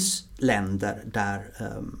finns länder där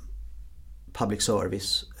public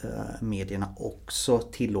service medierna också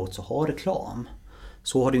tillåts att ha reklam.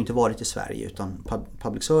 Så har det inte varit i Sverige, utan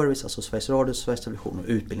public service, alltså Sveriges Radio, Sveriges Television och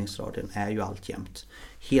Utbildningsradion är ju alltjämt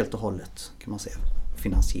helt och hållet, kan man säga,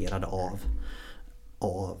 finansierade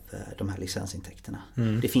av de här licensintäkterna.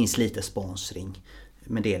 Det finns lite sponsring,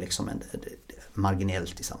 men det är liksom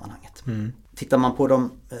marginellt i sammanhanget. Tittar man på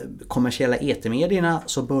de kommersiella etermedierna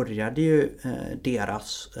så började ju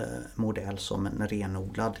deras modell som en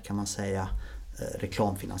renodlad, kan man säga,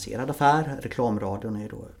 reklamfinansierad affär. Reklamradion är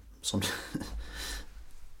då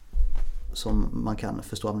som man kan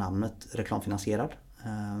förstå av namnet reklamfinansierad.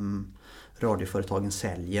 Radioföretagen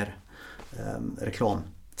säljer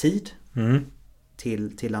reklamtid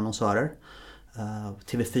till annonsörer.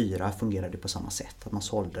 TV4 fungerade på samma sätt, att man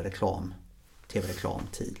sålde tv-reklam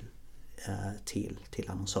till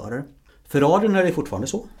annonsörer. För radion är det fortfarande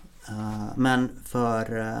så. Men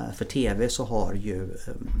för tv så har ju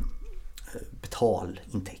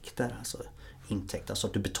betalintäkter, alltså intäkter, så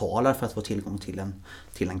att du betalar för att få tillgång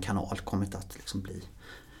till en kanal, kommit att liksom bli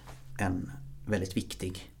en väldigt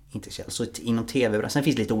viktig intäktskälla. Så inom tv, sen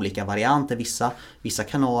finns det lite olika varianter. Vissa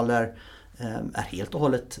kanaler är helt och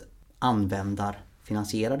hållet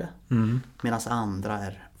användarfinansierade, medan andra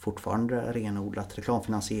är fortfarande renodlat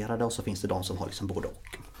reklamfinansierade, och så finns det de som har liksom både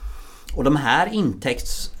och. Och de här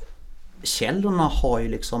intäktskällorna har ju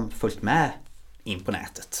liksom följt med in på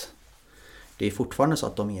nätet. Det är fortfarande så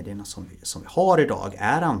att de medierna som vi har idag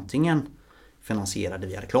är antingen finansierade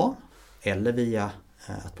via reklam eller via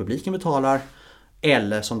att publiken betalar,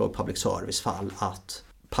 eller som då public service fall att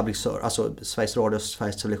alltså Sveriges Radio och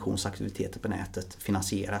Sveriges Televisions aktiviteter på nätet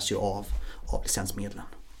finansieras ju av licensmedlen.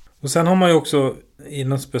 Och sen har man ju också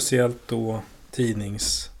inom speciellt då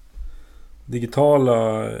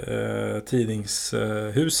digitala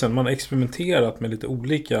tidningshusen, man har experimenterat med lite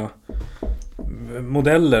olika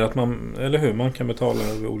modeller, att man kan betala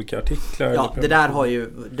över olika artiklar. Ja, det där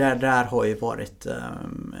har ju varit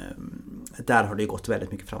där har det gått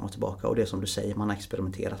väldigt mycket fram och tillbaka, och det är som du säger, man har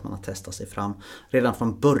experimenterat, man har testat sig fram. Redan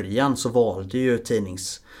från början så valde ju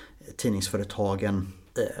tidningsföretagen,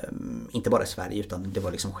 inte bara i Sverige utan det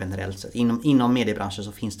var liksom generellt sett. Inom mediebranschen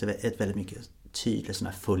så finns det ett väldigt mycket tydligt sån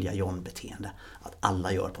här följa John-beteende. Att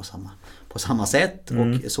alla gör på samma sätt.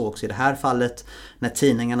 Och så också i det här fallet, när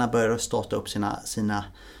tidningarna började starta upp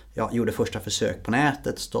gjorde första försök på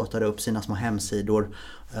nätet, startade upp sina små hemsidor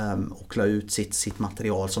och la ut sitt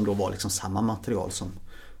material som då var liksom samma material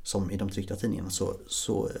som i de tryckta tidningarna,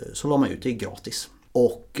 så la man ut det gratis.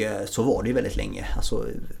 Och så var det ju väldigt länge. Alltså,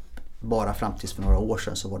 bara fram tills för några år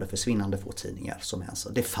sedan så var det försvinnande få tidningar som ens.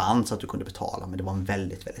 Det fanns att du kunde betala, men det var en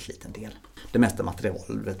väldigt, väldigt liten del. Det mesta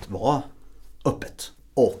materialet var öppet,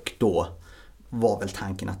 och då var väl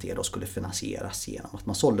tanken att det då skulle finansieras genom att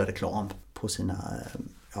man sålde reklam på sina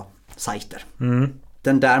sajter.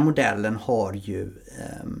 Den där modellen har ju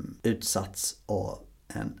utsatts av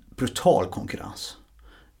en brutal konkurrens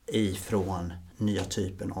ifrån nya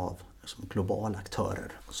typen av liksom globala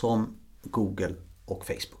aktörer som Google och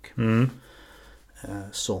Facebook.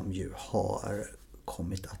 Som ju har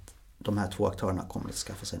kommit att de här två aktörerna kommer att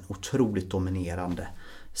skaffa sig en otroligt dominerande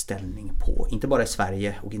ställning på, inte bara i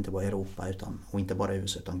Sverige och inte bara i Europa och inte bara i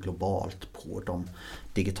USA, utan globalt på de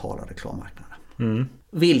digitala reklammarknaderna.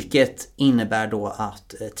 Vilket innebär då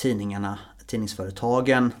att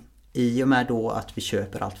tidningsföretagen i och med då att vi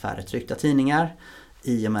köper allt färre tryckta tidningar,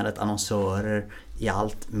 i och med att annonsörer i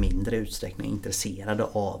allt mindre utsträckning är intresserade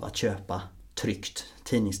av att köpa tryckt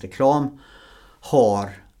tidningsreklam, har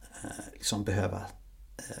liksom behöva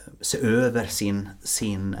se över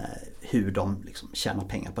sin hur de liksom tjänar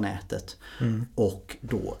pengar på nätet och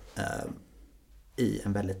då i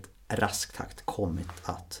en väldigt rask takt kommit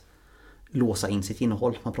att låsa in sitt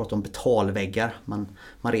innehåll. Man pratar om betalväggar. Man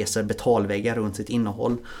reser betalväggar runt sitt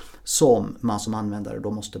innehåll som man som användare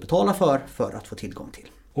då måste betala för att få tillgång till.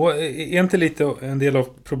 Och är inte lite en del av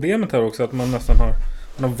problemet här också att man nästan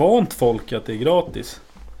har vant folk att det är gratis?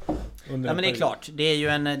 Ja, men det är klart. Det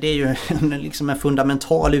är ju liksom en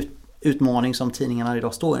fundamental utmaning som tidningarna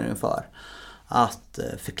idag står inför. Att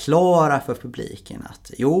förklara för publiken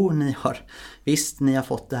att ni har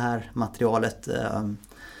fått det här materialet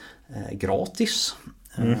gratis.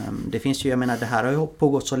 Det finns ju, jag menar, det här har ju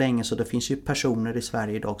pågått så länge så det finns ju personer i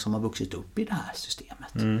Sverige idag som har vuxit upp i det här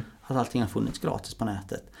systemet. Att allting har funnits gratis på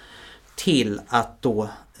nätet. Till att då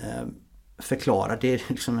förklara, det är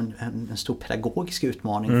liksom en stor pedagogisk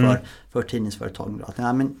utmaning för tidningsföretagen. Att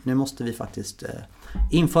men nu måste vi faktiskt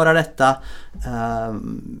införa detta.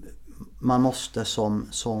 Man måste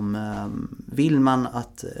vill man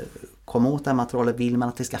att komma åt det här materialet, vill man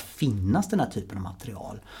att det ska finnas den här typen av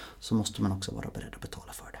material, så måste man också vara beredd att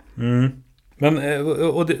betala för det. Men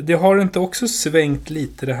och det har inte också svängt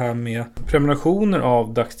lite det här med prenumerationer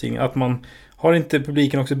av dagstidningar, att man har inte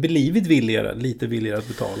publiken också blivit lite villigare att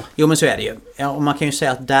betala? Jo, men så är det ju. Ja, och man kan ju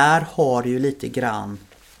säga att där har ju lite grann,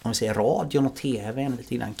 om vi säger radion och tvn,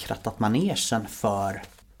 lite grann krattat manegen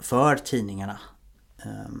för tidningarna.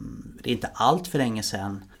 Det är inte allt för länge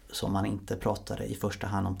sedan som man inte pratade i första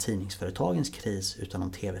hand om tidningsföretagens kris utan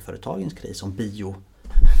om tv-företagens kris, om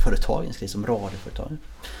bioföretagens kris, om radioföretagen.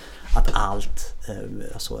 Att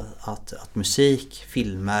att musik,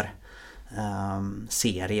 filmer,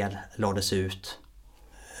 serier lades ut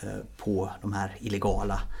på de här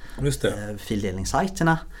illegala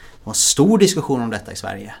fildelningssajterna. Det var en stor diskussion om detta i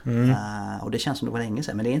Sverige. Och det känns som det var länge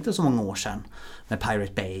sedan, men det är inte så många år sedan med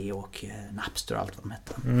Pirate Bay och Napster och allt vad de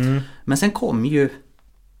hette. Men sen kom ju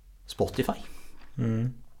Spotify.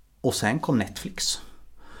 Och sen kom Netflix.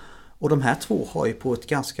 Och de här två har ju på ett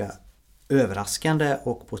ganska överraskande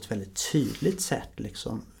och på ett väldigt tydligt sätt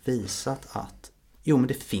liksom visat att men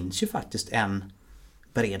det finns ju faktiskt en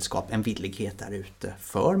beredskap, en villighet där ute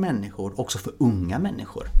för människor, också för unga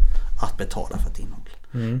människor, att betala för ett innehåll.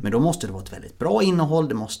 Men då måste det vara ett väldigt bra innehåll,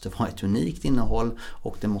 det måste vara ett unikt innehåll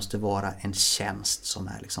och det måste vara en tjänst som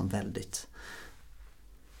är liksom väldigt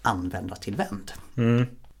användartillvänd.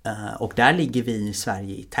 Och där ligger vi i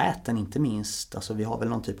Sverige i täten, inte minst. Alltså vi har väl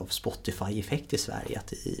någon typ av Spotify-effekt i Sverige.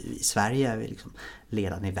 Att i Sverige är vi liksom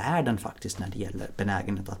ledande i världen faktiskt när det gäller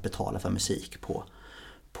benägenhet att betala för musik på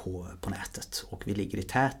nätet. Och vi ligger i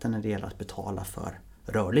täten när det gäller att betala för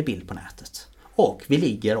rörlig bild på nätet. Och vi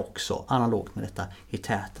ligger också analogt med detta i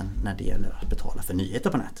täten när det gäller att betala för nyheter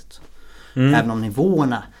på nätet. Även om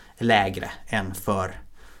nivåerna är lägre än för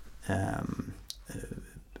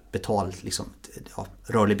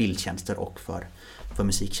rörlig bildtjänster och för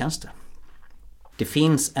musiktjänster. Det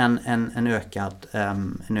finns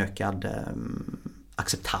en ökad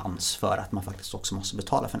acceptans för att man faktiskt också måste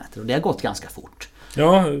betala för nätet. Och det har gått ganska fort.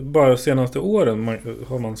 Ja, bara senaste åren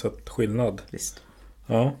har man sett skillnad. Visst.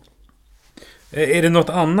 Ja. Är det något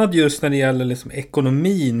annat just när det gäller liksom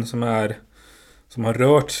ekonomin som har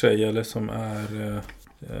rört sig eller som är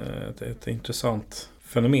ett intressant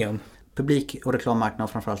fenomen? Publik- och reklammarknaden, och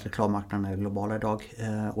framförallt reklammarknaden är globala idag.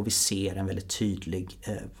 Och vi ser en väldigt tydlig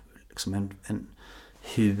liksom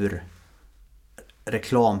hur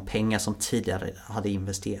reklampengar som tidigare hade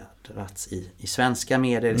investerats i svenska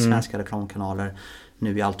medier, i svenska reklamkanaler,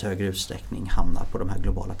 nu i allt högre utsträckning hamnar på de här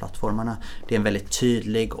globala plattformarna. Det är en väldigt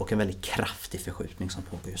tydlig och en väldigt kraftig förskjutning som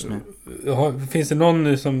pågår just nu. Finns det någon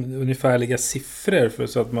ungefärliga siffror för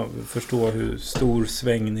så att man förstår hur stor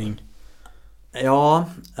svängning? Ja,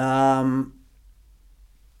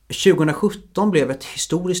 2017 blev ett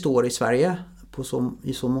historiskt år i Sverige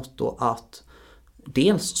i så mått att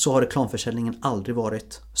dels så har reklamförsäljningen aldrig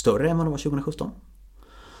varit större än vad det var 2017.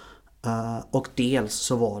 Och dels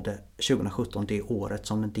så var det 2017 det året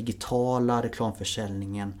som den digitala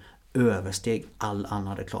reklamförsäljningen översteg all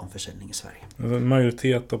annan reklamförsäljning i Sverige. En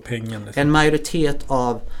majoritet av pengarna. Liksom. En majoritet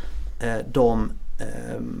av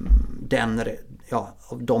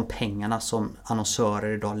de pengarna som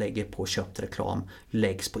annonsörer idag lägger på köpt reklam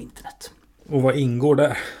läggs på internet. Och vad ingår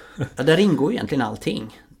där? Ja, där ingår egentligen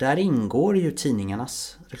allting. Där ingår ju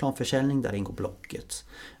tidningarnas reklamförsäljning, där ingår Blocket.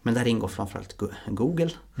 Men där ingår framförallt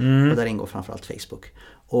Google och där ingår framförallt Facebook.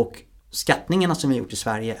 Och Skattningarna som vi gjort i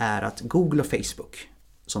Sverige är att Google och Facebook,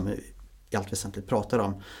 som vi i allt väsentligt pratar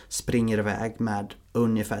om, springer iväg med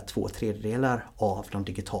ungefär 2/3 av de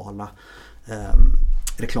digitala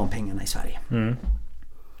reklampengarna i Sverige.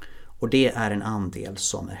 Och det är en andel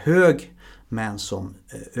som är hög men som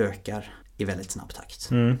ökar i väldigt snabb takt.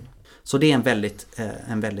 Så det är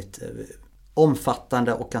en väldigt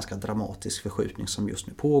omfattande och ganska dramatisk förskjutning som just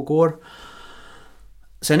nu pågår.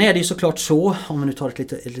 Sen är det ju såklart så, om man nu tar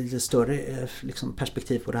ett lite större liksom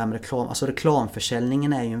perspektiv på det här med reklam. Alltså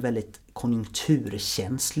reklamförsäljningen är ju en väldigt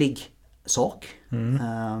konjunkturkänslig sak.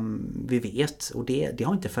 Vi vet, och det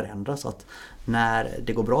har inte förändrats, att när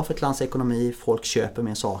det går bra för ett lands ekonomi, folk köper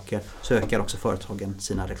mer saker, så ökar också företagen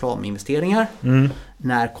sina reklaminvesteringar.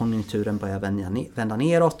 När konjunkturen börjar vända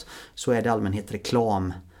neråt så är det i allmänhet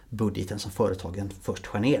reklambudgeten som företagen först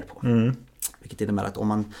skär ner på. Vilket innebär att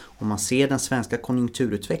om man ser den svenska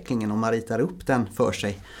konjunkturutvecklingen och man ritar upp den för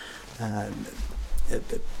sig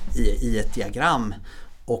i ett diagram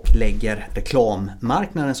och lägger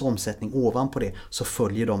reklammarknadens omsättning ovanpå det, så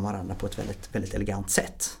följer de varandra på ett väldigt, väldigt elegant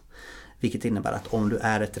sätt. Vilket innebär att om du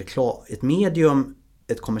är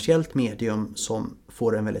ett kommersiellt medium som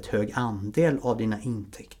får en väldigt hög andel av dina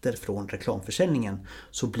intäkter från reklamförsäljningen,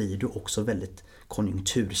 så blir du också väldigt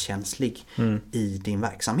konjunkturkänslig i din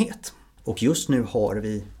verksamhet. Och just nu har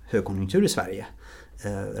vi högkonjunktur i Sverige.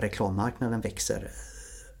 Reklammarknaden växer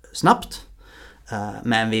snabbt.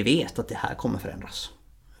 Men vi vet att det här kommer förändras.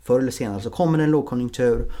 Förr eller senare så kommer det en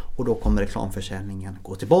lågkonjunktur och då kommer reklamförsäljningen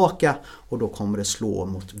gå tillbaka och då kommer det slå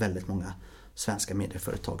mot väldigt många svenska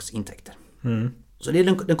medieföretags intäkter. Så det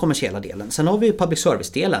är den kommersiella delen. Sen har vi public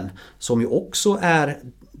service-delen som ju också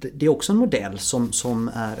det är också en modell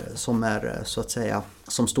som är så att säga,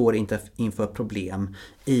 som står inför problem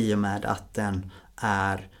i och med att den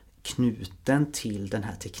är knuten till den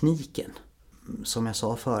här tekniken. Som jag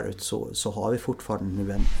sa förut så har vi fortfarande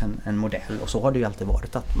nu en modell, och så har det ju alltid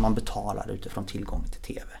varit, att man betalar utifrån tillgång till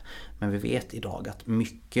tv. Men vi vet idag att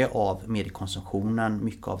mycket av mediekonsumtionen,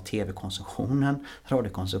 mycket av tv-konsumtionen,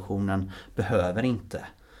 radiokonsumtionen behöver inte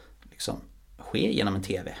liksom ske genom en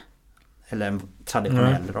tv eller en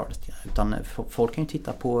traditionell radio, utan folk kan ju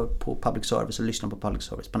titta på public service och lyssna på public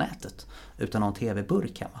service på nätet utan någon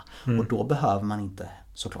tv-burk hemma. Och då behöver man inte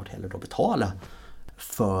såklart heller då betala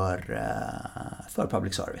för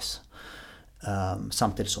public service.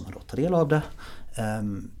 Samtidigt som man då tar del av det.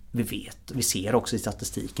 Vi ser också i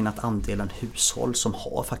statistiken att andelen hushåll som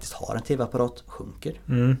faktiskt har en tv-apparat sjunker.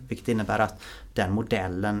 Vilket innebär att den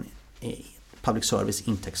modellen, public service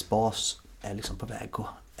intäktsbas, är liksom på väg att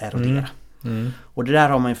erodera. Och det där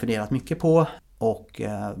har man ju funderat mycket på, och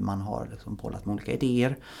man har liksom bollat med olika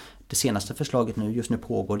idéer. Det senaste förslaget just nu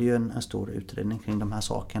pågår det ju en stor utredning kring de här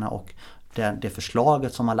sakerna, och det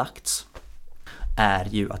förslaget som har lagts är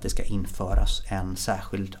ju att det ska införas en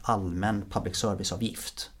särskild allmän public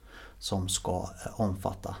service-avgift som ska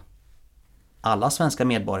omfatta alla svenska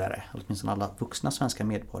medborgare, åtminstone alla vuxna svenska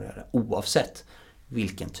medborgare, oavsett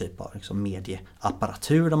vilken typ av liksom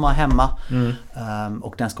medieapparatur de har hemma.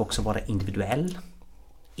 Och den ska också vara individuell,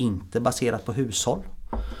 inte baserat på hushåll.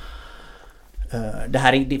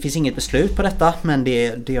 Det finns inget beslut på detta, men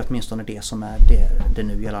det är åtminstone det som är det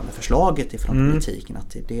nu gällande förslaget ifrån politiken,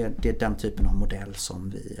 att det är den typen av modell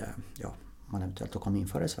som man eventuellt kommer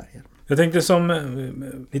införa i Sverige. Jag tänkte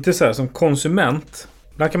lite så här, som konsument,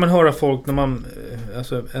 där kan man höra folk när man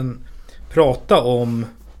prata om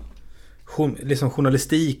liksom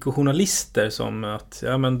journalistik och journalister som att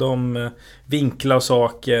de vinklar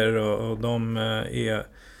saker och de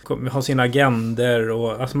har sina agender,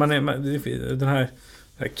 och alltså den här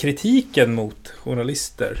kritiken mot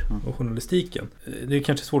journalister och journalistiken, det är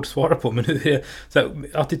kanske svårt att svara på, men nu är så här,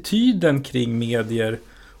 attityden kring medier,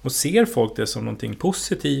 och ser folk det som någonting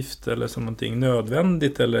positivt eller som någonting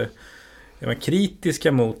nödvändigt, eller är man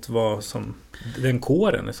kritiska mot vad som den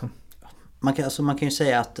kåren liksom? Man kan ju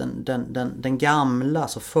säga att den gamla,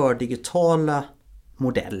 alltså för-digitala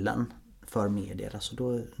modellen för medier, alltså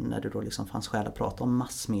då, när det då liksom fanns skäl att prata om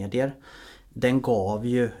massmedier, den gav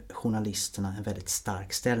ju journalisterna en väldigt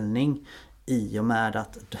stark ställning, i och med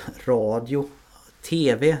att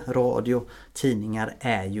tv, radio, tidningar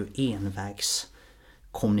är ju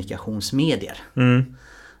envägskommunikationsmedier.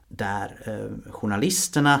 Där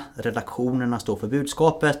journalisterna, redaktionerna står för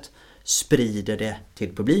budskapet, sprider det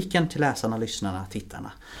till publiken, till läsarna, lyssnarna,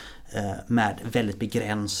 tittarna, med väldigt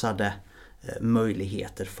begränsade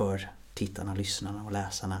möjligheter för tittarna, lyssnarna och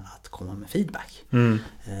läsarna att komma med feedback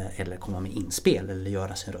eller komma med inspel eller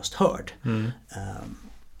göra sin röst hörd.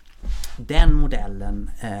 Den modellen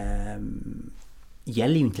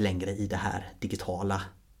gäller ju inte längre i det här digitala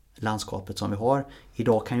landskapet som vi har.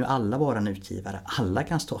 Idag kan ju alla vara en utgivare, alla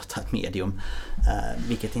kan starta ett medium,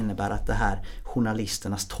 vilket innebär att det här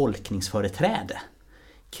journalisternas tolkningsföreträde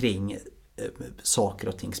kring saker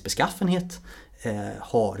och tings beskaffenhet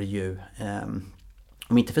har ju,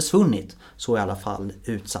 om inte försvunnit, så i alla fall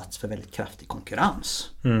utsatts för väldigt kraftig konkurrens.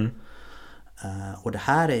 Och det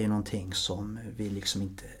här är ju någonting som vi liksom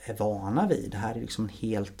inte är vana vid. Det här är liksom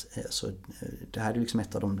det här är liksom en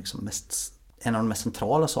av de mest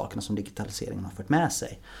centrala sakerna som digitaliseringen har fört med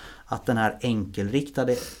sig. Att den här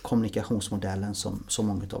enkelriktade kommunikationsmodellen som så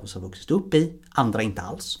många av oss har vuxit upp i, andra inte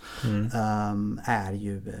alls,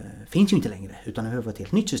 finns ju inte längre, utan det är ett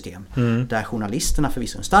helt nytt system. Där journalisterna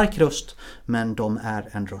förvisso är en stark röst, men de är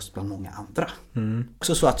en röst bland många andra.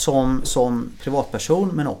 Också så att som privatperson,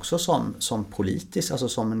 men också som politisk, alltså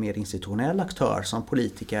som en mer institutionell aktör, som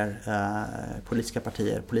politiker, politiska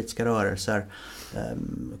partier, politiska rörelser,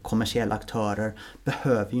 kommersiella aktörer,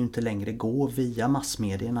 behöver ju inte längre gå via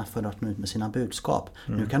massmedierna för att nå ut med sina budskap.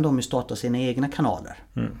 Nu kan de ju starta sina egna kanaler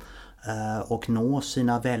och nå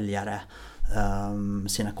sina väljare,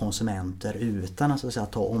 sina konsumenter, utan att, så att säga,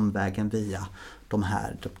 ta omvägen via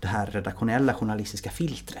det här redaktionella journalistiska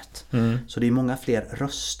filtret. Så det är många fler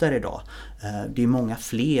röster idag. Det är många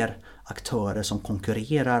fler aktörer som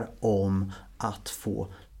konkurrerar om att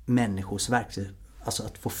få människors alltså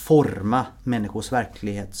att få forma människors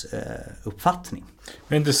verklighetsuppfattning. Men är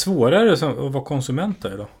det inte svårare att vara konsument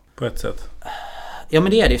då, på ett sätt? Ja,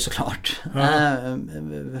 men det är det ju såklart.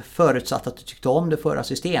 Förutsatt att du tyckte om det förra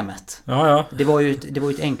systemet. Ja. Det var ju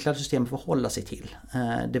ett enklare system att förhålla sig till.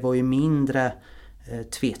 Det var ju mindre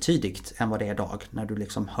tvetydigt än vad det är idag, när du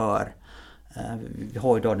liksom hör. Vi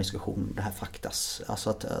har ju idag en diskussion, det här faktas. Alltså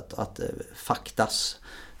att faktas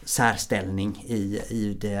särställning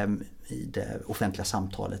i det offentliga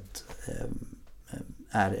samtalet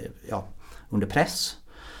är under press.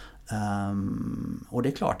 Och det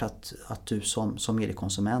är klart att du som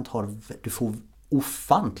mediekonsument du får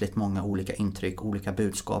ofantligt många olika intryck, olika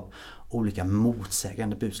budskap, olika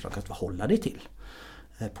motsägande budskap att förhålla dig till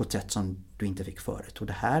på ett sätt som du inte fick förut. Och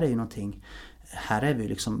det här är ju någonting, här är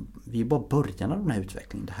vi är bara början av den här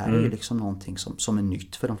utvecklingen. Det här är ju liksom någonting som är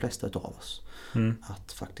nytt för de flesta av oss.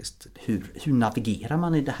 Att faktiskt, hur navigerar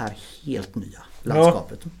man i det här helt nya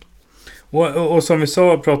landskapet? Och som vi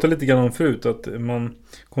pratade lite grann om förut, att man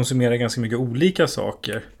konsumerar ganska mycket olika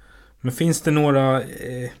saker. Men finns det några,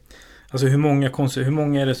 alltså hur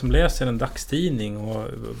många är det som läser en dagstidning, och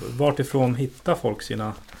vart ifrån hittar folk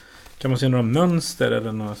sina, kan man se några mönster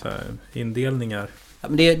eller några så här indelningar? Ja,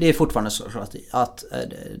 men det är fortfarande så att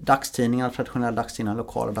dagstidningar, traditionella dagstidningar,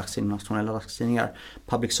 lokala dagstidningar, nationella dagstidningar,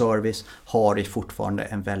 public service har ju fortfarande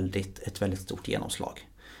ett väldigt stort genomslag.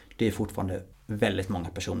 Det är fortfarande väldigt många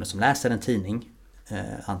personer som läser en tidning,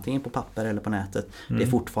 antingen på papper eller på nätet. Det är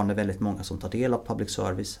fortfarande väldigt många som tar del av public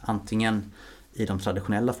service, antingen i de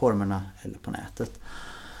traditionella formerna eller på nätet.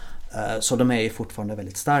 Så de är ju fortfarande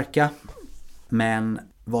väldigt starka. Men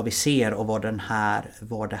vad vi ser och vad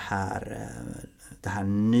det här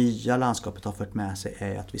nya landskapet har fört med sig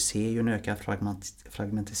är att vi ser ju en ökad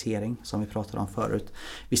fragmentisering, som vi pratade om förut.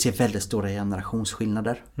 Vi ser väldigt stora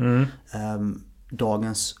generationsskillnader.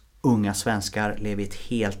 Dagens unga svenskar lever i ett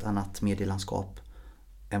helt annat medielandskap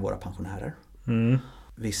än våra pensionärer.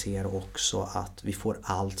 Vi ser också att vi får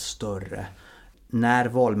allt större. När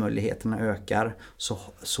valmöjligheterna ökar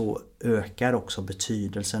så ökar också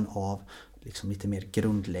betydelsen av liksom lite mer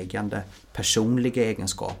grundläggande personliga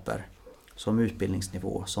egenskaper, som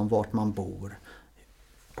utbildningsnivå, som vart man bor,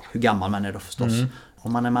 hur gammal man är då förstås,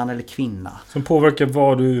 om man är man eller kvinna. Som påverkar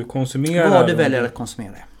vad du konsumerar. Vad du väljer att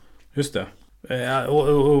konsumera. Just det.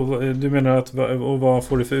 Och du menar att, och vad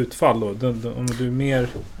får du för utfall då? Om du är mer...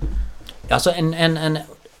 Alltså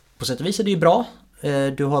på sätt och vis är det ju bra.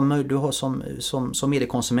 Du har som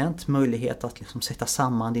mediekonsument möjlighet att liksom sätta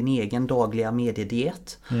samman din egen dagliga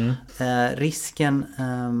mediediet. Risken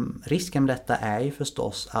med detta är ju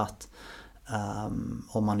förstås att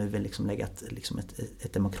om man nu vill liksom lägga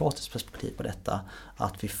ett demokratiskt perspektiv på detta,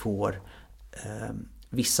 att vi får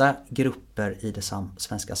vissa grupper i det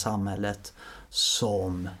svenska samhället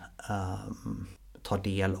som tar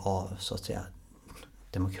del av, så att säga,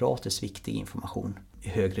 demokratiskt viktig information i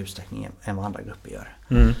högre utsträckning än vad andra grupper gör.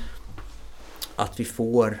 Att vi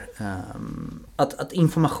får att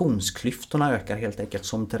informationsklyftorna ökar helt enkelt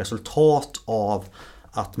som ett resultat av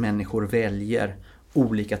att människor väljer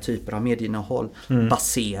olika typer av medieinnehåll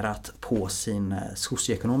baserat på sin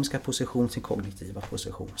socioekonomiska position, sin kognitiva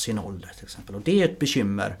position, sin ålder till exempel. Och det är ett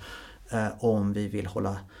bekymmer om vi vill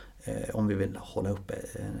hålla om vi vill hålla upp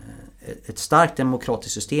ett starkt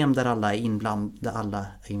demokratiskt system där alla är där alla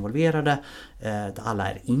är involverade, där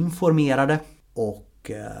alla är informerade.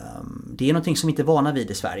 Och det är någonting som vi inte är vana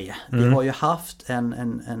vid i Sverige. Vi har ju haft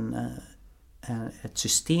ett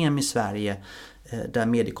system i Sverige där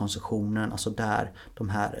mediekonsumtionen, alltså där de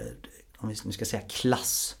här, om vi nu ska säga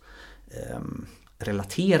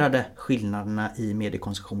klassrelaterade skillnaderna i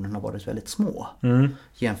mediekonsumtionen har varit väldigt små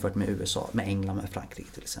jämfört med USA, med England, med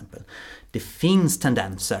Frankrike till exempel. Det finns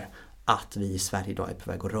tendenser att vi i Sverige idag är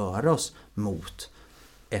på väg att röra oss mot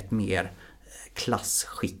en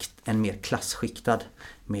mer klassskiktad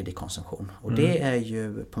mediekonsumtion. Och det är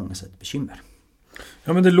ju på många sätt bekymmer.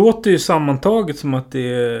 Ja, men det låter ju sammantaget som att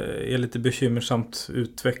det är lite bekymmersamt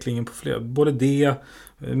utvecklingen på flera. Både det,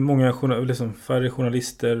 många färre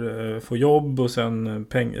journalister får jobb och sen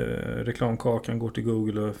reklamkakan går till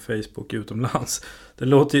Google och Facebook utomlands. Det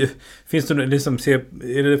låter ju, finns det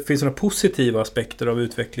några positiva aspekter av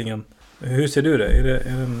utvecklingen? Hur ser du det?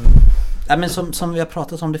 Ja, men som vi har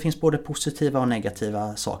pratat om, det finns både positiva och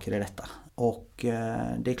negativa saker i detta. Och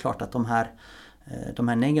det är klart att de här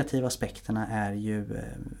negativa aspekterna är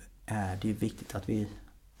det ju viktigt att vi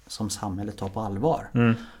som samhälle tar på allvar.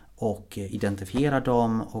 Och identifierar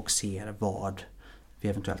dem och ser vad vi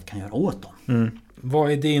eventuellt kan göra åt dem.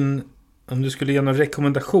 Vad är om du skulle ge en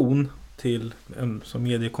rekommendation till en som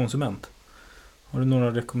mediekonsument? Har du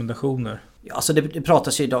några rekommendationer? Ja, alltså det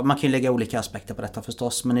pratas ju idag, man kan ju lägga olika aspekter på detta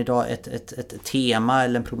förstås, men idag ett tema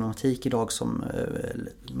eller en problematik idag som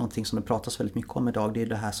någonting som det pratas väldigt mycket om idag, det är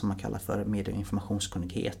det här som man kallar för medie- och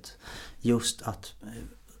informationskunnighet. Just att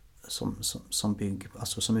som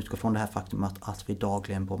utgår från det här faktum att vi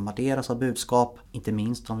dagligen bombarderas av budskap, inte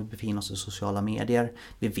minst om vi befinner oss i sociala medier.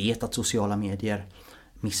 Vi vet att sociala medier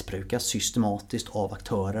missbrukas systematiskt av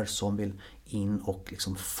aktörer som vill in och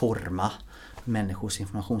liksom forma människors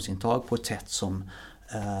informationsintag på ett sätt som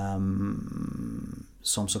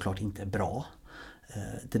såklart inte är bra.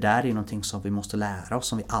 Det där är någonting som vi måste lära oss,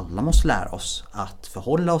 som vi alla måste lära oss att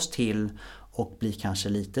förhålla oss till och bli kanske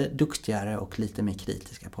lite duktigare och lite mer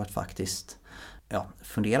kritiska på att faktiskt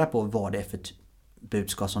fundera på vad det är för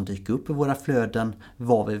budskap som dyker upp i våra flöden,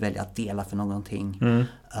 vad vi väljer att dela för någonting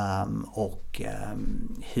och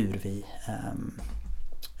hur vi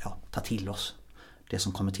tar till oss det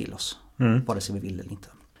som kommer till oss, vare sig vi vill eller inte.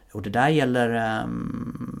 Och det där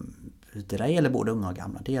gäller både unga och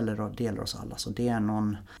gamla, det gäller oss alla. Så det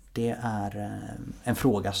är en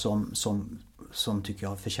fråga som tycker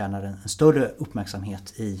jag förtjänar en större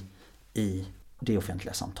uppmärksamhet i det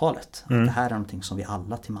offentliga samtalet. Att det här är någonting som vi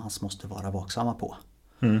alla till mans måste vara vaksamma på.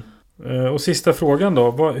 Och sista frågan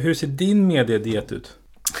då, hur ser din mediediet ut?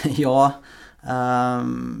 Ja,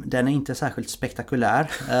 den är inte särskilt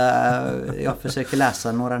spektakulär. Jag försöker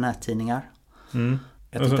läsa några nättidningar.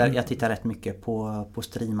 Jag tittar rätt mycket på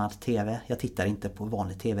streamad tv. Jag tittar inte på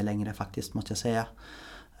vanlig tv längre faktiskt, måste jag säga.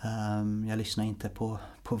 Jag lyssnar inte på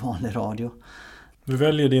vanlig radio. Du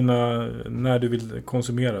väljer när du vill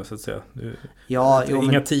konsumera så att säga.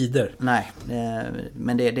 Inga tider. Nej,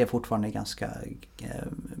 men det är fortfarande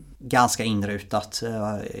ganska inrutat.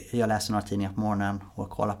 Jag läser några tidningar på morgonen och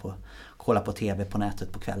kollar på tv på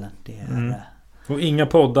nätet på kvällen. Det är, och inga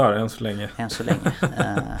poddar än så länge. Än så länge.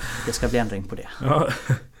 Det ska bli ändring på det. Ja.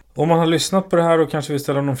 Om man har lyssnat på det här och kanske vill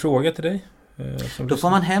ställa någon fråga till dig? Då får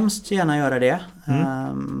man hemskt gärna göra det.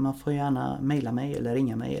 Man får gärna mejla mig eller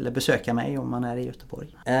ringa mig eller besöka mig om man är i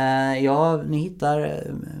Göteborg. Ni hittar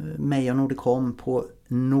mig och Nordicom på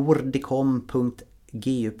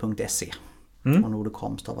nordicom.gu.se. Och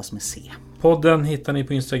Nordicom stavas med C. Podden hittar ni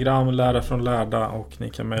på Instagram, Lära från lärda, och ni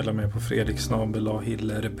kan mejla mig på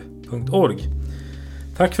fredriksnabel@hillerb.org.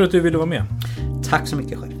 Tack för att du ville vara med. Tack så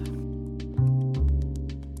mycket själv.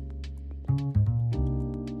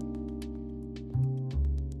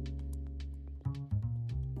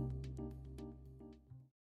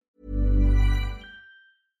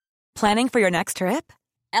 Planning for your next trip?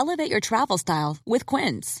 Elevate your travel style with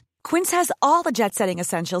Quince. Quince has all the jet-setting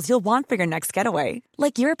essentials you'll want for your next getaway,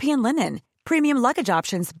 like European linen, premium luggage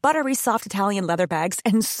options, buttery soft Italian leather bags,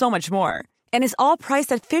 and so much more. And is all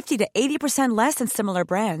priced at 50 to 80% less than similar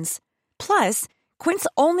brands. Plus, Quince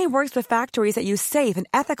only works with factories that use safe and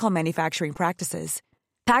ethical manufacturing practices.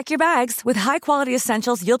 Pack your bags with high-quality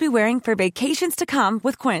essentials you'll be wearing for vacations to come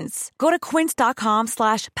with Quince. Go to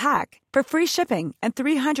quince.com/pack for free shipping and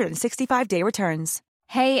 365-day returns.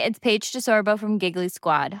 Hey, it's Paige DeSorbo from Giggly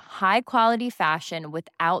Squad. High quality fashion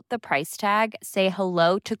without the price tag. Say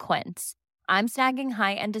hello to Quince. I'm snagging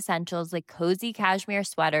high-end essentials like cozy cashmere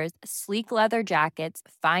sweaters, sleek leather jackets,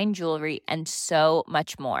 fine jewelry, and so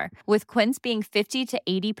much more. With Quince being 50 to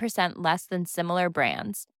 80% less than similar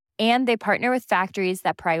brands. And they partner with factories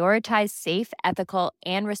that prioritize safe, ethical,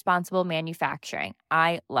 and responsible manufacturing.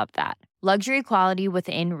 I love that. Luxury quality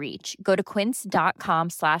within reach. Go to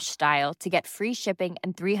quince.com/style to get free shipping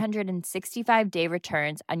and 365-day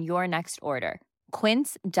returns on your next order.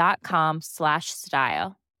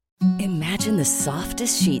 Quince.com/style. Imagine the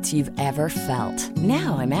softest sheets you've ever felt.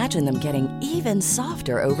 Now imagine them getting even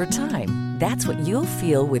softer over time. That's what you'll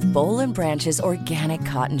feel with Boll & Branch's organic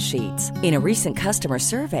cotton sheets. In a recent customer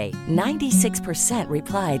survey, 96%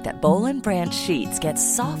 replied that Boll & Branch sheets get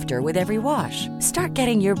softer with every wash. Start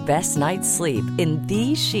getting your best night's sleep in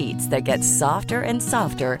these sheets that get softer and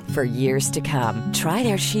softer for years to come. Try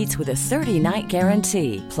their sheets with a 30-night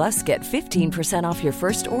guarantee. Plus, get 15% off your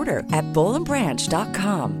first order at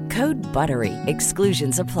bollandbranch.com. Code BUTTERY.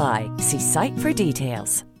 Exclusions apply. See site for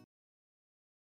details.